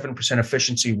 5 to 7%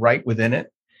 efficiency right within it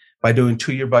by doing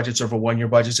 2-year budgets over 1-year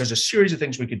budgets. There's a series of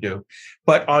things we could do.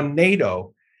 But on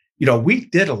NATO, we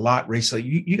did a lot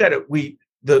recently.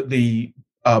 The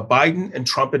Biden and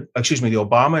Trump, the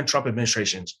Obama and Trump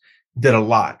administrations did a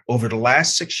lot over the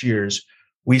last 6 years.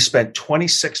 We spent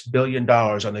 $26 billion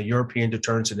on the European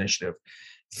Deterrence Initiative,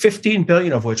 15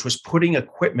 billion of which was putting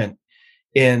equipment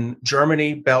in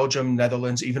Germany, Belgium,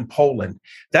 Netherlands, even Poland.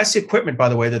 That's the equipment, by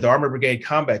the way, that the Armored Brigade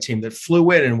Combat Team that flew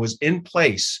in and was in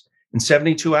place in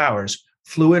 72 hours,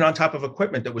 flew in on top of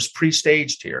equipment that was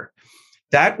pre-staged here.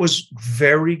 That was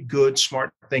very good,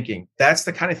 smart thinking. That's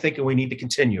the kind of thinking we need to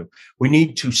continue. We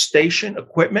need to station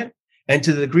equipment, and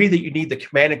to the degree that you need the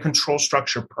command and control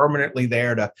structure permanently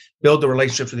there to build the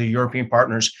relationships with the European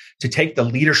partners, to take the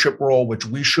leadership role, which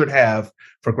we should have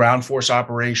for ground force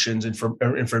operations and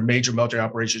for major military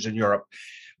operations in Europe,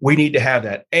 we need to have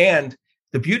that. And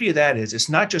the beauty of that is it's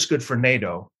not just good for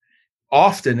NATO.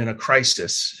 Often in a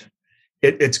crisis,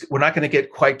 we're not going to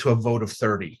get quite to a vote of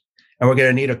 30. And we're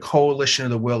going to need a coalition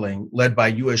of the willing led by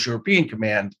U.S. European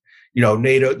Command,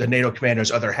 NATO, the NATO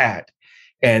commander's other hat.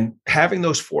 And having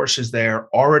those forces there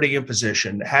already in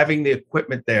position, having the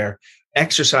equipment there,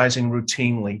 exercising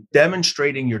routinely,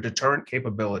 demonstrating your deterrent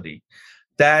capability,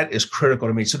 that is critical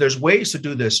to me. So there's ways to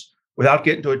do this without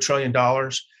getting to $1 trillion,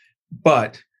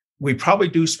 but we probably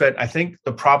do spend, I think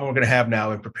the problem we're going to have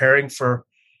now in preparing for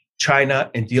China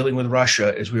and dealing with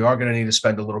Russia is we are going to need to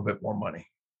spend a little bit more money.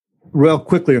 Real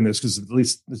quickly on this, because at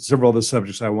least several other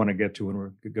subjects I want to get to and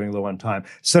we're going low on time.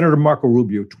 Senator Marco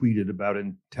Rubio tweeted about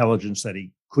intelligence that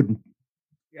he couldn't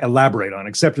elaborate on,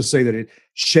 except to say that it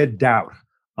shed doubt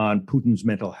on Putin's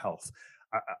mental health.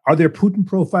 Are there Putin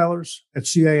profilers at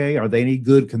CIA? Are they any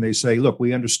good? Can they say, look,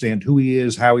 we understand who he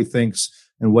is, how he thinks,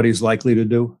 and what he's likely to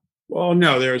do? Well,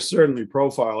 no, there are certainly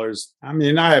profilers. I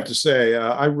mean, I have to say,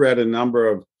 I read a number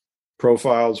of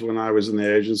profiles when I was in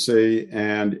the agency,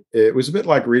 and it was a bit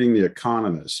like reading The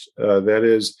Economist. That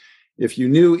is, if you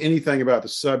knew anything about the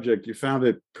subject, you found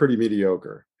it pretty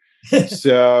mediocre.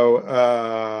 So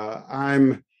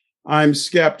I'm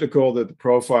skeptical that the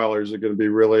profilers are going to be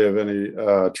really of any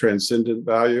transcendent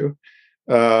value.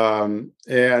 And,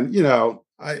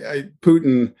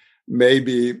 Putin may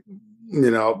be,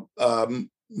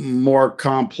 more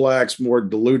complex, more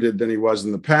diluted than he was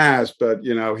in the past, but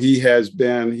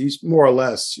he's more or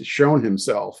less shown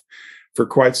himself for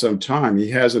quite some time.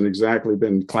 He hasn't exactly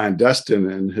been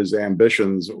clandestine in his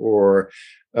ambitions or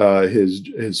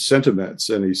his sentiments,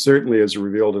 and he certainly has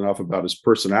revealed enough about his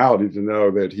personality to know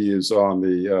that he is on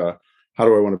the how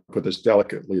do I want to put this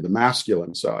delicately, the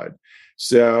masculine side.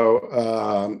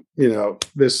 So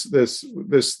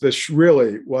this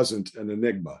really wasn't an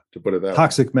enigma, to put it that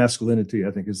toxic way. masculinity,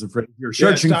 I think, is the phrase you're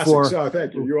searching toxic, for. So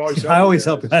thank you. You always I always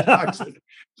help. Toxic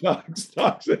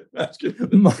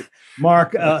masculinity.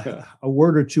 Mark, a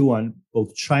word or two on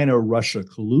both China-Russia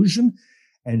collusion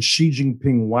and Xi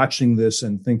Jinping watching this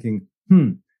and thinking,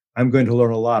 I'm going to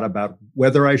learn a lot about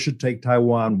whether I should take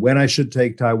Taiwan, when I should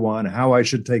take Taiwan, how I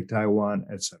should take Taiwan,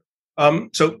 etc.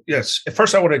 So yes, at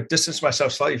first I want to distance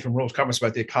myself slightly from Roel's comments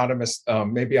about The Economist.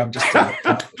 Maybe I'm just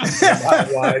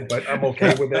wide, but I'm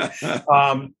okay with it.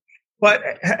 But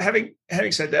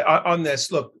having said that, on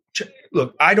this, look,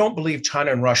 I don't believe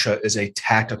China and Russia is a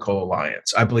tactical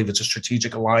alliance. I believe it's a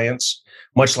strategic alliance,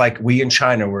 much like we and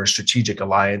China were a strategic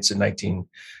alliance in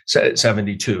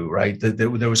 1972, right?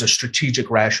 There was a strategic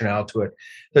rationale to it.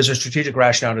 There's a strategic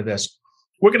rationale to this.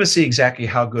 We're going to see exactly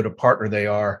how good a partner they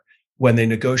are when they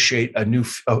negotiate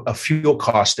a fuel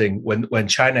costing, when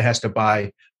China has to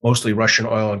buy mostly Russian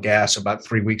oil and gas about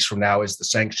 3 weeks from now as the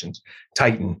sanctions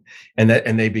tighten, and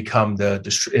they become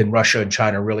and Russia and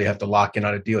China really have to lock in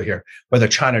on a deal here, whether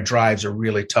China drives a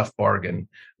really tough bargain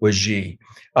with Xi.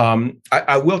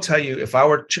 I will tell you, if I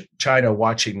were China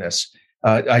watching this,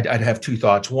 I'd have two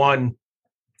thoughts. One,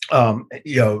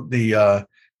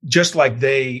 just like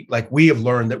we have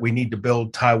learned that we need to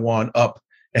build Taiwan up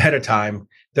ahead of time,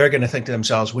 they're going to think to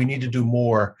themselves, we need to do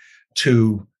more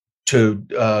to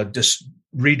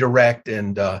redirect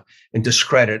and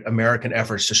discredit American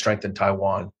efforts to strengthen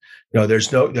Taiwan. There's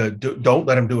don't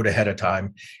let them do it ahead of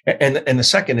time. And the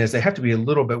second is they have to be a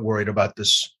little bit worried about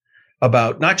this,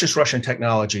 about not just Russian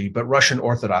technology, but Russian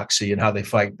orthodoxy and how they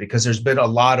fight, because there's been a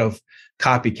lot of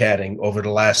copycatting over the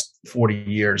last 40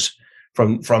 years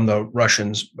from the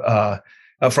Russians.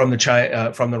 From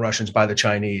the Russians by the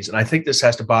Chinese. And I think this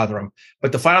has to bother them.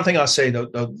 But the final thing I'll say,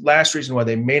 the last reason why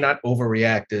they may not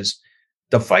overreact is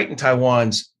the fight in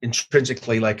Taiwan's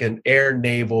intrinsically like an air,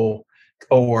 naval,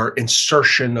 or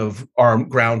insertion of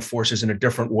armed ground forces in a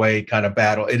different way kind of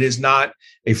battle. It is not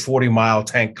a 40-mile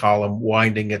tank column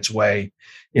winding its way,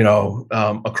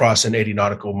 across an 80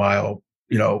 nautical mile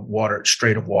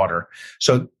strait of water.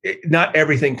 So not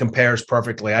everything compares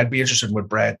perfectly. I'd be interested in what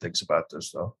Brad thinks about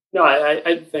this, though. No,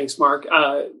 I thanks, Mark.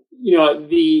 I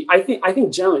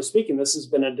think generally speaking, this has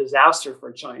been a disaster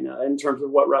for China in terms of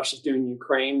what Russia's doing in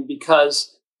Ukraine,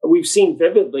 because we've seen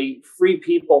vividly free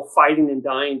people fighting and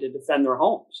dying to defend their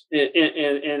homes,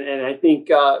 and I think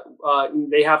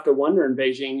they have to wonder in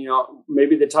Beijing,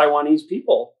 maybe the Taiwanese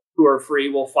people who are free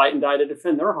will fight and die to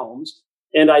defend their homes.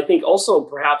 And I think also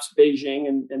perhaps Beijing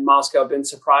and Moscow have been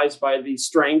surprised by the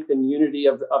strength and unity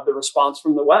of the response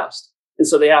from the West. And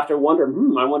so they have to wonder,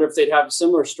 I wonder if they'd have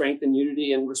similar strength and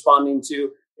unity in responding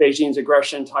to Beijing's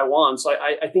aggression in Taiwan. So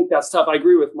I think that's tough. I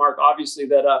agree with Mark, obviously,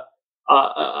 that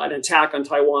an attack on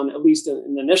Taiwan, at least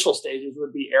in the initial stages,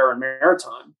 would be air and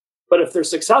maritime. But if they're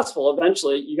successful,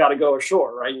 eventually you got to go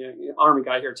ashore, right? Army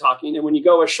guy here talking. And when you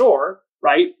go ashore,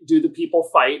 right, do the people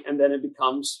fight, and then it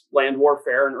becomes land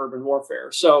warfare and urban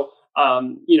warfare. So,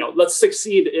 let's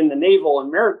succeed in the naval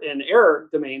and air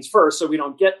domains first, so we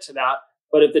don't get to that.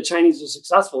 But if the Chinese are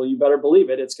successful, you better believe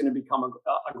it, it's going to become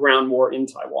a ground war in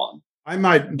Taiwan. I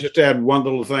might just add one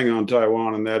little thing on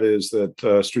Taiwan, and that is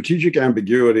that strategic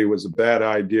ambiguity was a bad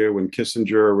idea when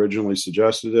Kissinger originally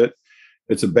suggested it.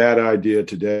 It's a bad idea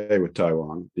today with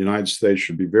Taiwan. The United States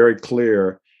should be very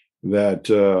clear that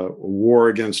war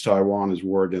against Taiwan is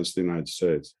war against the United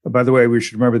States. By the way, we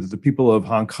should remember that the people of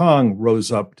Hong Kong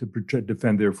rose up to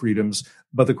defend their freedoms,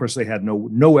 but of course they had no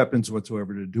weapons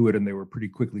whatsoever to do it, and they were pretty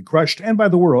quickly crushed. And by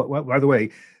the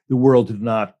way, the world did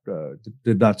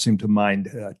not seem to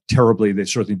mind terribly. They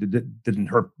certainly didn't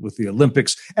hurt with the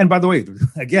Olympics. And by the way,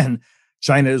 again,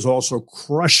 China is also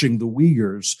crushing the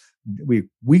Uyghurs.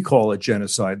 We call it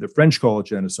genocide. The French call it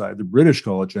genocide. The British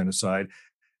call it genocide.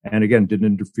 And again, didn't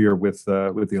interfere with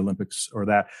the Olympics or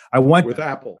that. With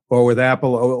Apple or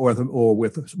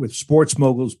with sports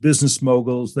moguls, business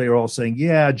moguls. They are all saying,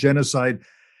 yeah, genocide.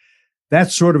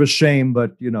 That's sort of a shame,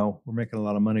 but we're making a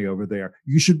lot of money over there.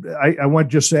 You should. I want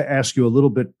just to ask you a little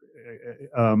bit,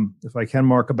 if I can,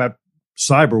 Mark, about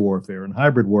cyber warfare and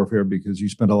hybrid warfare, because you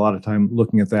spent a lot of time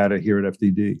looking at that here at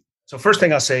FDD. So first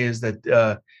thing I'll say is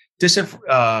that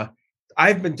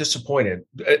I've been disappointed,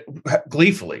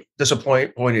 gleefully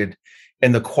disappointed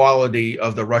in the quality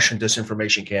of the Russian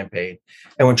disinformation campaign.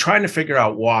 And when trying to figure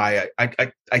out why,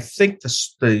 I think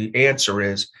the answer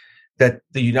is that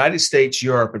the United States,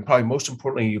 Europe, and probably most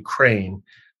importantly, Ukraine,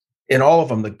 in all of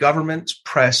them, the governments,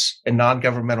 press, and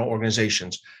non-governmental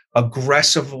organizations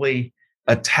aggressively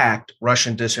attacked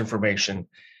Russian disinformation,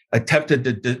 attempted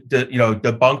to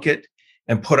debunk it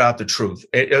and put out the truth,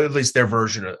 at least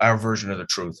our version of the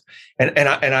truth. And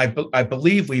I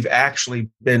believe we've actually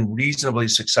been reasonably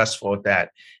successful at that.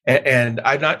 And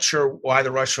I'm not sure why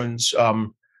the Russians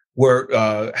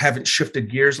haven't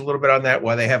shifted gears a little bit on that,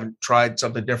 why they haven't tried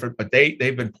something different, but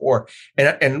they've been poor.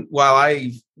 And while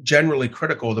I'm generally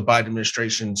critical of the Biden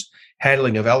administration's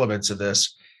handling of elements of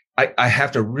this, I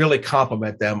have to really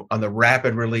compliment them on the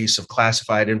rapid release of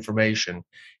classified information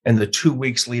in the 2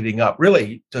 weeks leading up,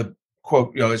 really, to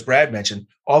quote, as Brad mentioned,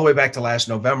 all the way back to last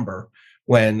November,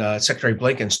 when Secretary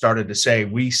Blinken started to say,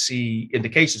 we see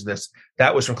indications of this.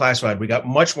 That was from classified. We got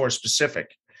much more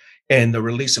specific in the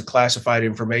release of classified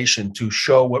information to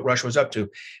show what Russia was up to.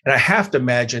 And I have to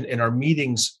imagine in our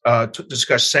meetings to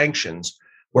discuss sanctions,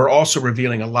 we're also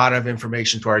revealing a lot of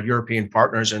information to our European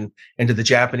partners and to the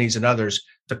Japanese and others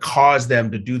to cause them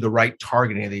to do the right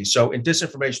targeting of these. So in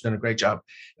disinformation, done a great job.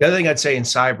 The other thing I'd say in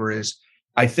cyber is,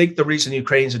 I think the reason the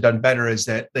Ukrainians have done better is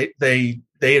that they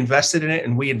invested in it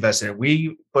and we invested in it.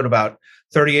 We put about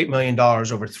 $38 million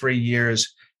over 3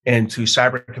 years into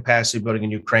cyber capacity building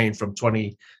in Ukraine from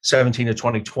 2017 to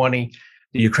 2020.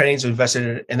 The Ukrainians invested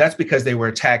in it, and that's because they were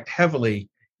attacked heavily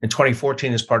in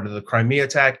 2014 as part of the Crimea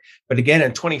attack. But again,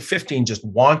 in 2015, just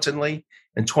wantonly.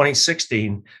 In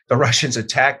 2016, the Russians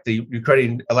attacked the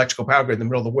Ukrainian electrical power grid in the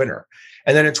middle of the winter.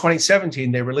 And then in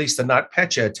 2017, they released the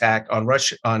NotPetya attack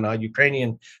on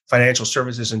Ukrainian financial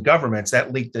services and governments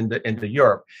that leaked into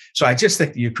Europe. So I just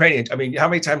think the Ukrainians, how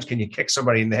many times can you kick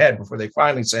somebody in the head before they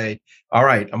finally say, all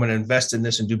right, I'm going to invest in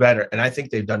this and do better? And I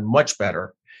think they've done much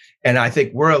better. And I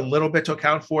think we're a little bit to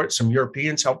account for it. Some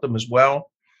Europeans helped them as well.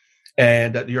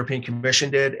 And the European Commission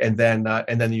did, and then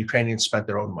the Ukrainians spent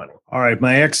their own money. All right,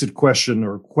 my exit question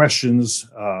or questions,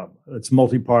 it's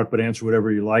multi-part, but answer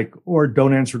whatever you like, or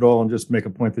don't answer it all and just make a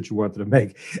point that you wanted to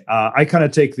make. I kind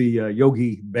of take the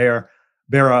Yogi Berra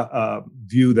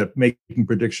view that making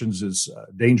predictions is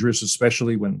dangerous,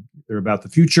 especially when they're about the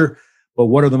future. But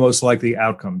what are the most likely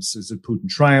outcomes? Is it Putin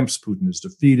triumphs, Putin is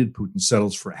defeated, Putin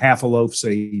settles for half a loaf,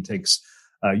 say he takes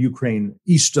Ukraine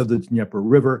east of the Dnieper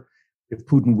River? If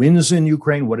Putin wins in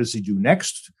Ukraine, what does he do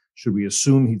next? Should we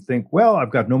assume he'd think, well, I've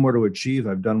got no more to achieve.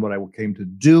 I've done what I came to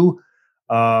do.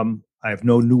 I have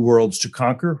no new worlds to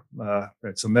conquer.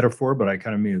 That's a metaphor, but I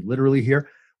kind of mean it literally here.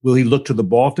 Will he look to the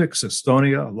Baltics,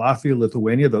 Estonia, Latvia,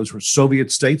 Lithuania? Those were Soviet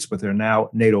states, but they're now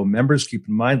NATO members. Keep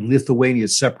in mind, Lithuania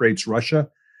separates Russia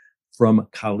from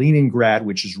Kaliningrad,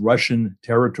 which is Russian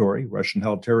territory,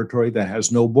 Russian-held territory that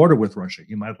has no border with Russia.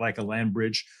 You might like a land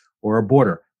bridge or a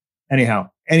border. Anyhow,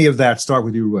 any of that, start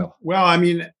with you, Will. Well, I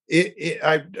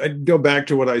go back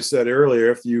to what I said earlier.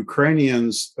 If the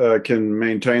Ukrainians can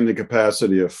maintain the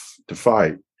capacity to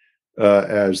fight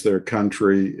as their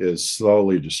country is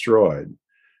slowly destroyed,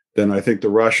 then I think the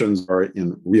Russians are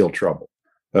in real trouble.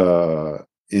 I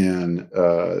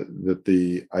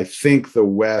think the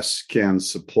West can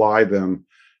supply them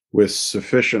with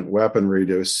sufficient weaponry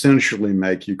to essentially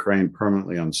make Ukraine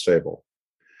permanently unstable.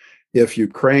 If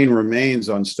Ukraine remains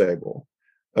unstable,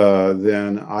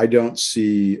 then I don't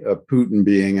see Putin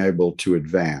being able to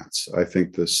advance. I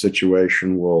think the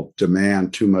situation will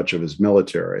demand too much of his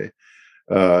military.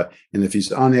 And if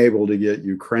he's unable to get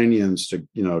Ukrainians to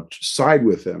side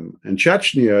with him, in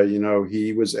Chechnya,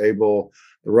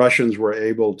 the Russians were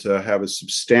able to have a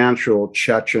substantial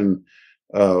Chechen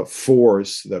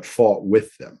force that fought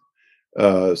with them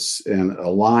and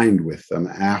aligned with them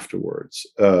afterwards.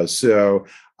 So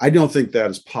I don't think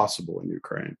that is possible in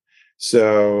Ukraine.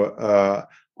 So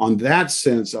on that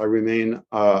sense, I remain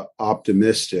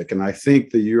optimistic. And I think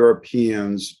the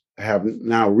Europeans have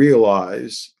now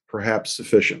realized, perhaps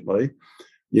sufficiently,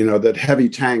 that heavy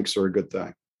tanks are a good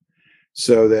thing.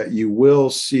 So that you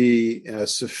will see a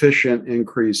sufficient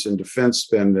increase in defense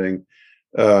spending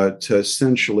to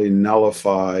essentially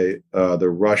nullify the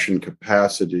Russian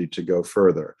capacity to go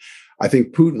further. I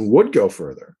think Putin would go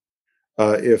further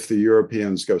if the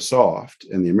Europeans go soft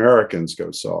and the Americans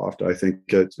go soft. I think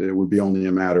it would be only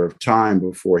a matter of time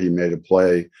before he made a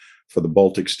play for the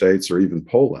Baltic states or even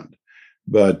Poland.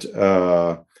 But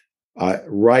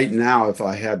right now, if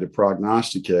I had to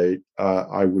prognosticate,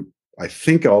 I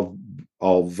think I'll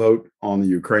vote on the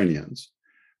Ukrainians.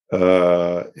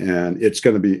 And it's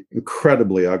going to be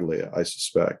incredibly ugly, I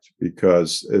suspect,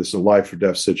 because it's a life or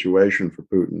death situation for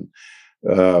Putin.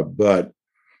 But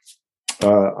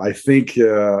I think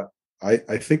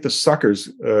the sucker's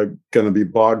going to be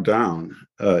bogged down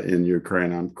in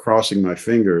Ukraine. I'm crossing my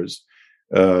fingers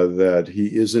that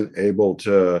he isn't able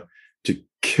to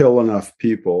kill enough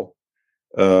people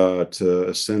to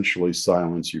essentially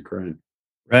silence Ukraine.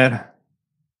 Brad,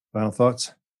 final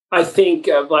thoughts? I think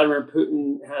Vladimir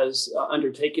Putin has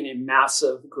undertaken a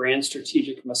massive grand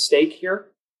strategic mistake here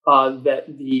that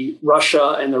the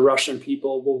Russia and the Russian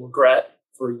people will regret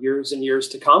for years and years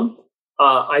to come.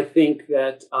 I think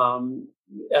that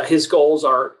his goals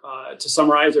are, to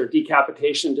summarize, are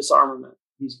decapitation, disarmament.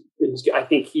 I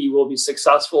think he will be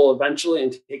successful eventually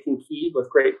in taking Kyiv with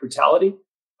great brutality.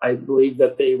 I believe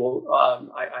that they will,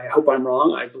 I hope I'm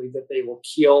wrong, I believe that they will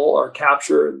kill or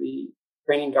capture the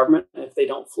Ukrainian government if they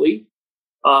don't flee.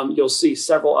 You'll see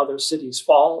several other cities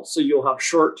fall. So you'll have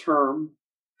short-term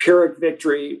Pyrrhic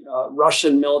victory,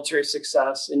 Russian military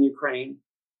success in Ukraine.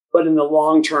 But in the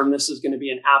long term, this is going to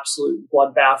be an absolute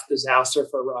bloodbath disaster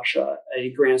for Russia,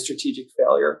 a grand strategic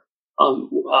failure.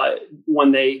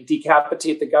 When they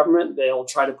decapitate the government, they'll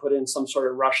try to put in some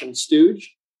sort of Russian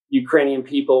stooge. Ukrainian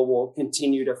people will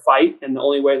continue to fight. And the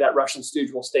only way that Russian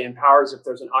stooge will stay in power is if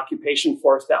there's an occupation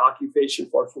force. That occupation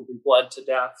force will be bled to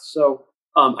death. So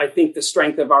I think the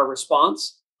strength of our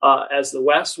response as the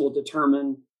West will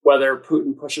determine whether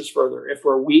Putin pushes further. If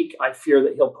we're weak, I fear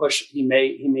that he'll push. He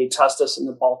may test us in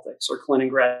the Baltics or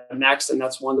Kaliningrad next. And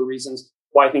that's one of the reasons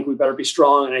why I think we better be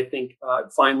strong. And I think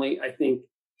finally, I think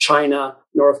China,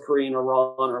 North Korea, and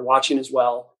Iran are watching as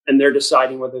well. And they're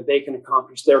deciding whether they can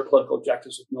accomplish their political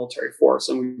objectives with military force.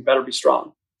 And we better be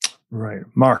strong. Right.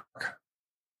 Mark.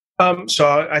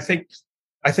 So I think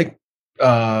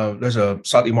there's a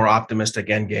slightly more optimistic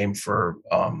endgame for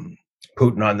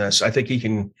Putin on this. I think he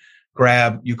can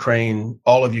grab Ukraine,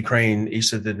 all of Ukraine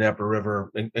east of the Dnieper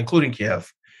River, including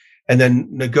Kiev, and then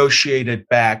negotiate it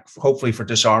back, hopefully for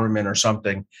disarmament or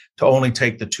something, to only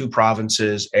take the two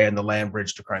provinces and the land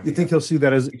bridge to Crimea. You think he'll see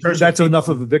that as that's enough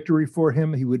of a victory for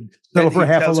him? He would settle for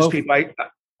half a loaf?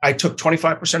 I took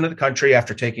 25% of the country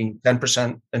after taking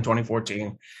 10% in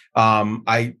 2014.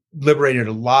 I liberated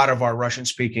a lot of our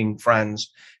Russian-speaking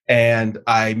friends, and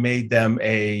I made them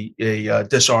a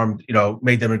disarmed,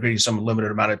 made them agree to some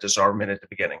limited amount of disarmament at the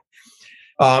beginning.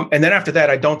 And then after that,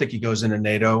 I don't think he goes into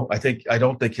NATO. I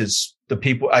don't think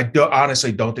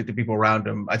honestly don't think the people around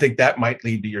him, I think that might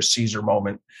lead to your Caesar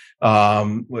moment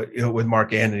with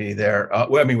Mark Antony there.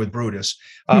 With Brutus.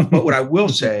 But what I will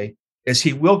say is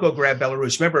he will go grab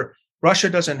Belarus. Remember, Russia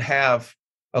doesn't have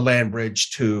a land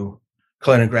bridge to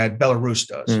Kaliningrad. Belarus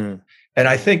does. Mm. And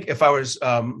I think if I was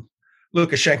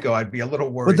Lukashenko, I'd be a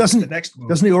little worried. But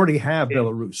doesn't he already have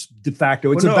Belarus de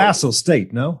facto? It's a vassal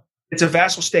state, no? It's a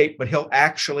vassal state, but he'll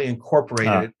actually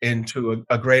incorporate it into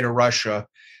a greater Russia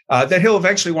that he'll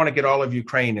eventually want to get all of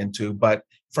Ukraine into. But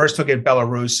first he'll get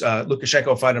Belarus. Lukashenko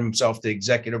will find himself the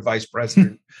executive vice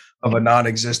president of a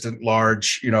non-existent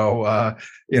large,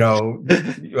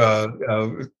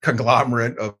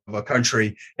 conglomerate of a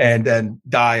country, and then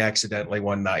die accidentally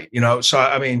one night. So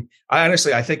I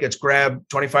honestly think it's grab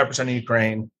 25% of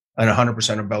Ukraine and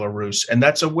 100% of Belarus, and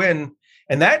that's a win.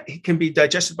 And that can be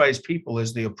digested by his people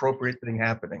as the appropriate thing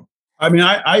happening.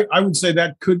 I would say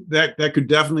that could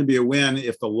definitely be a win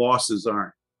if the losses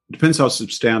aren't. It depends how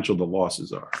substantial the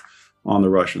losses are on the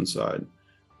Russian side,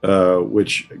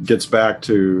 which gets back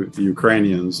to the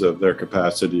Ukrainians of their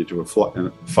capacity to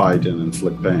fight and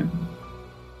inflict pain.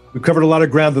 We've covered a lot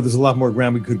of ground, but there's a lot more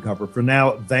ground we could cover. For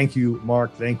now, thank you,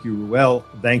 Mark. Thank you, Ruel.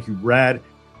 Thank you, Brad.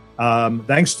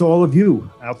 Thanks to all of you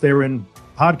out there in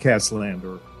podcast land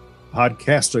or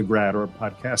Podcastograd or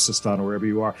Podcastistan or wherever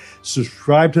you are.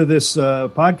 Subscribe to this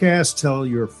podcast. Tell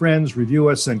your friends, review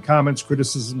us, send comments,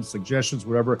 criticisms, suggestions,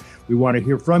 whatever. We want to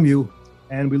hear from you.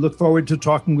 And we look forward to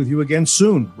talking with you again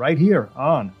soon, right here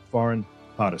on Foreign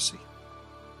Policy.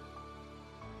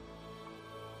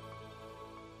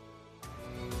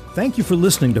 Thank you for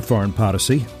listening to Foreign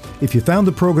Policy. If you found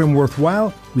the program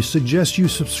worthwhile, we suggest you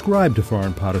subscribe to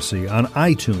Foreign Policy on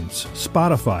iTunes,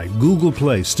 Spotify, Google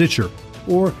Play, Stitcher,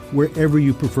 or wherever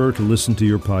you prefer to listen to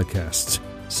your podcasts.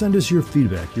 Send us your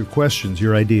feedback, your questions,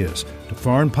 your ideas to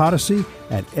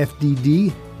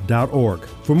foreignpolicy@fdd.org.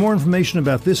 For more information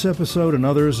about this episode and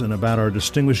others and about our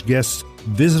distinguished guests,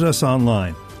 visit us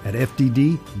online at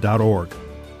fdd.org.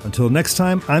 Until next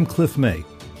time, I'm Cliff May,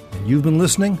 and you've been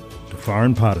listening to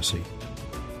Foreign Policy.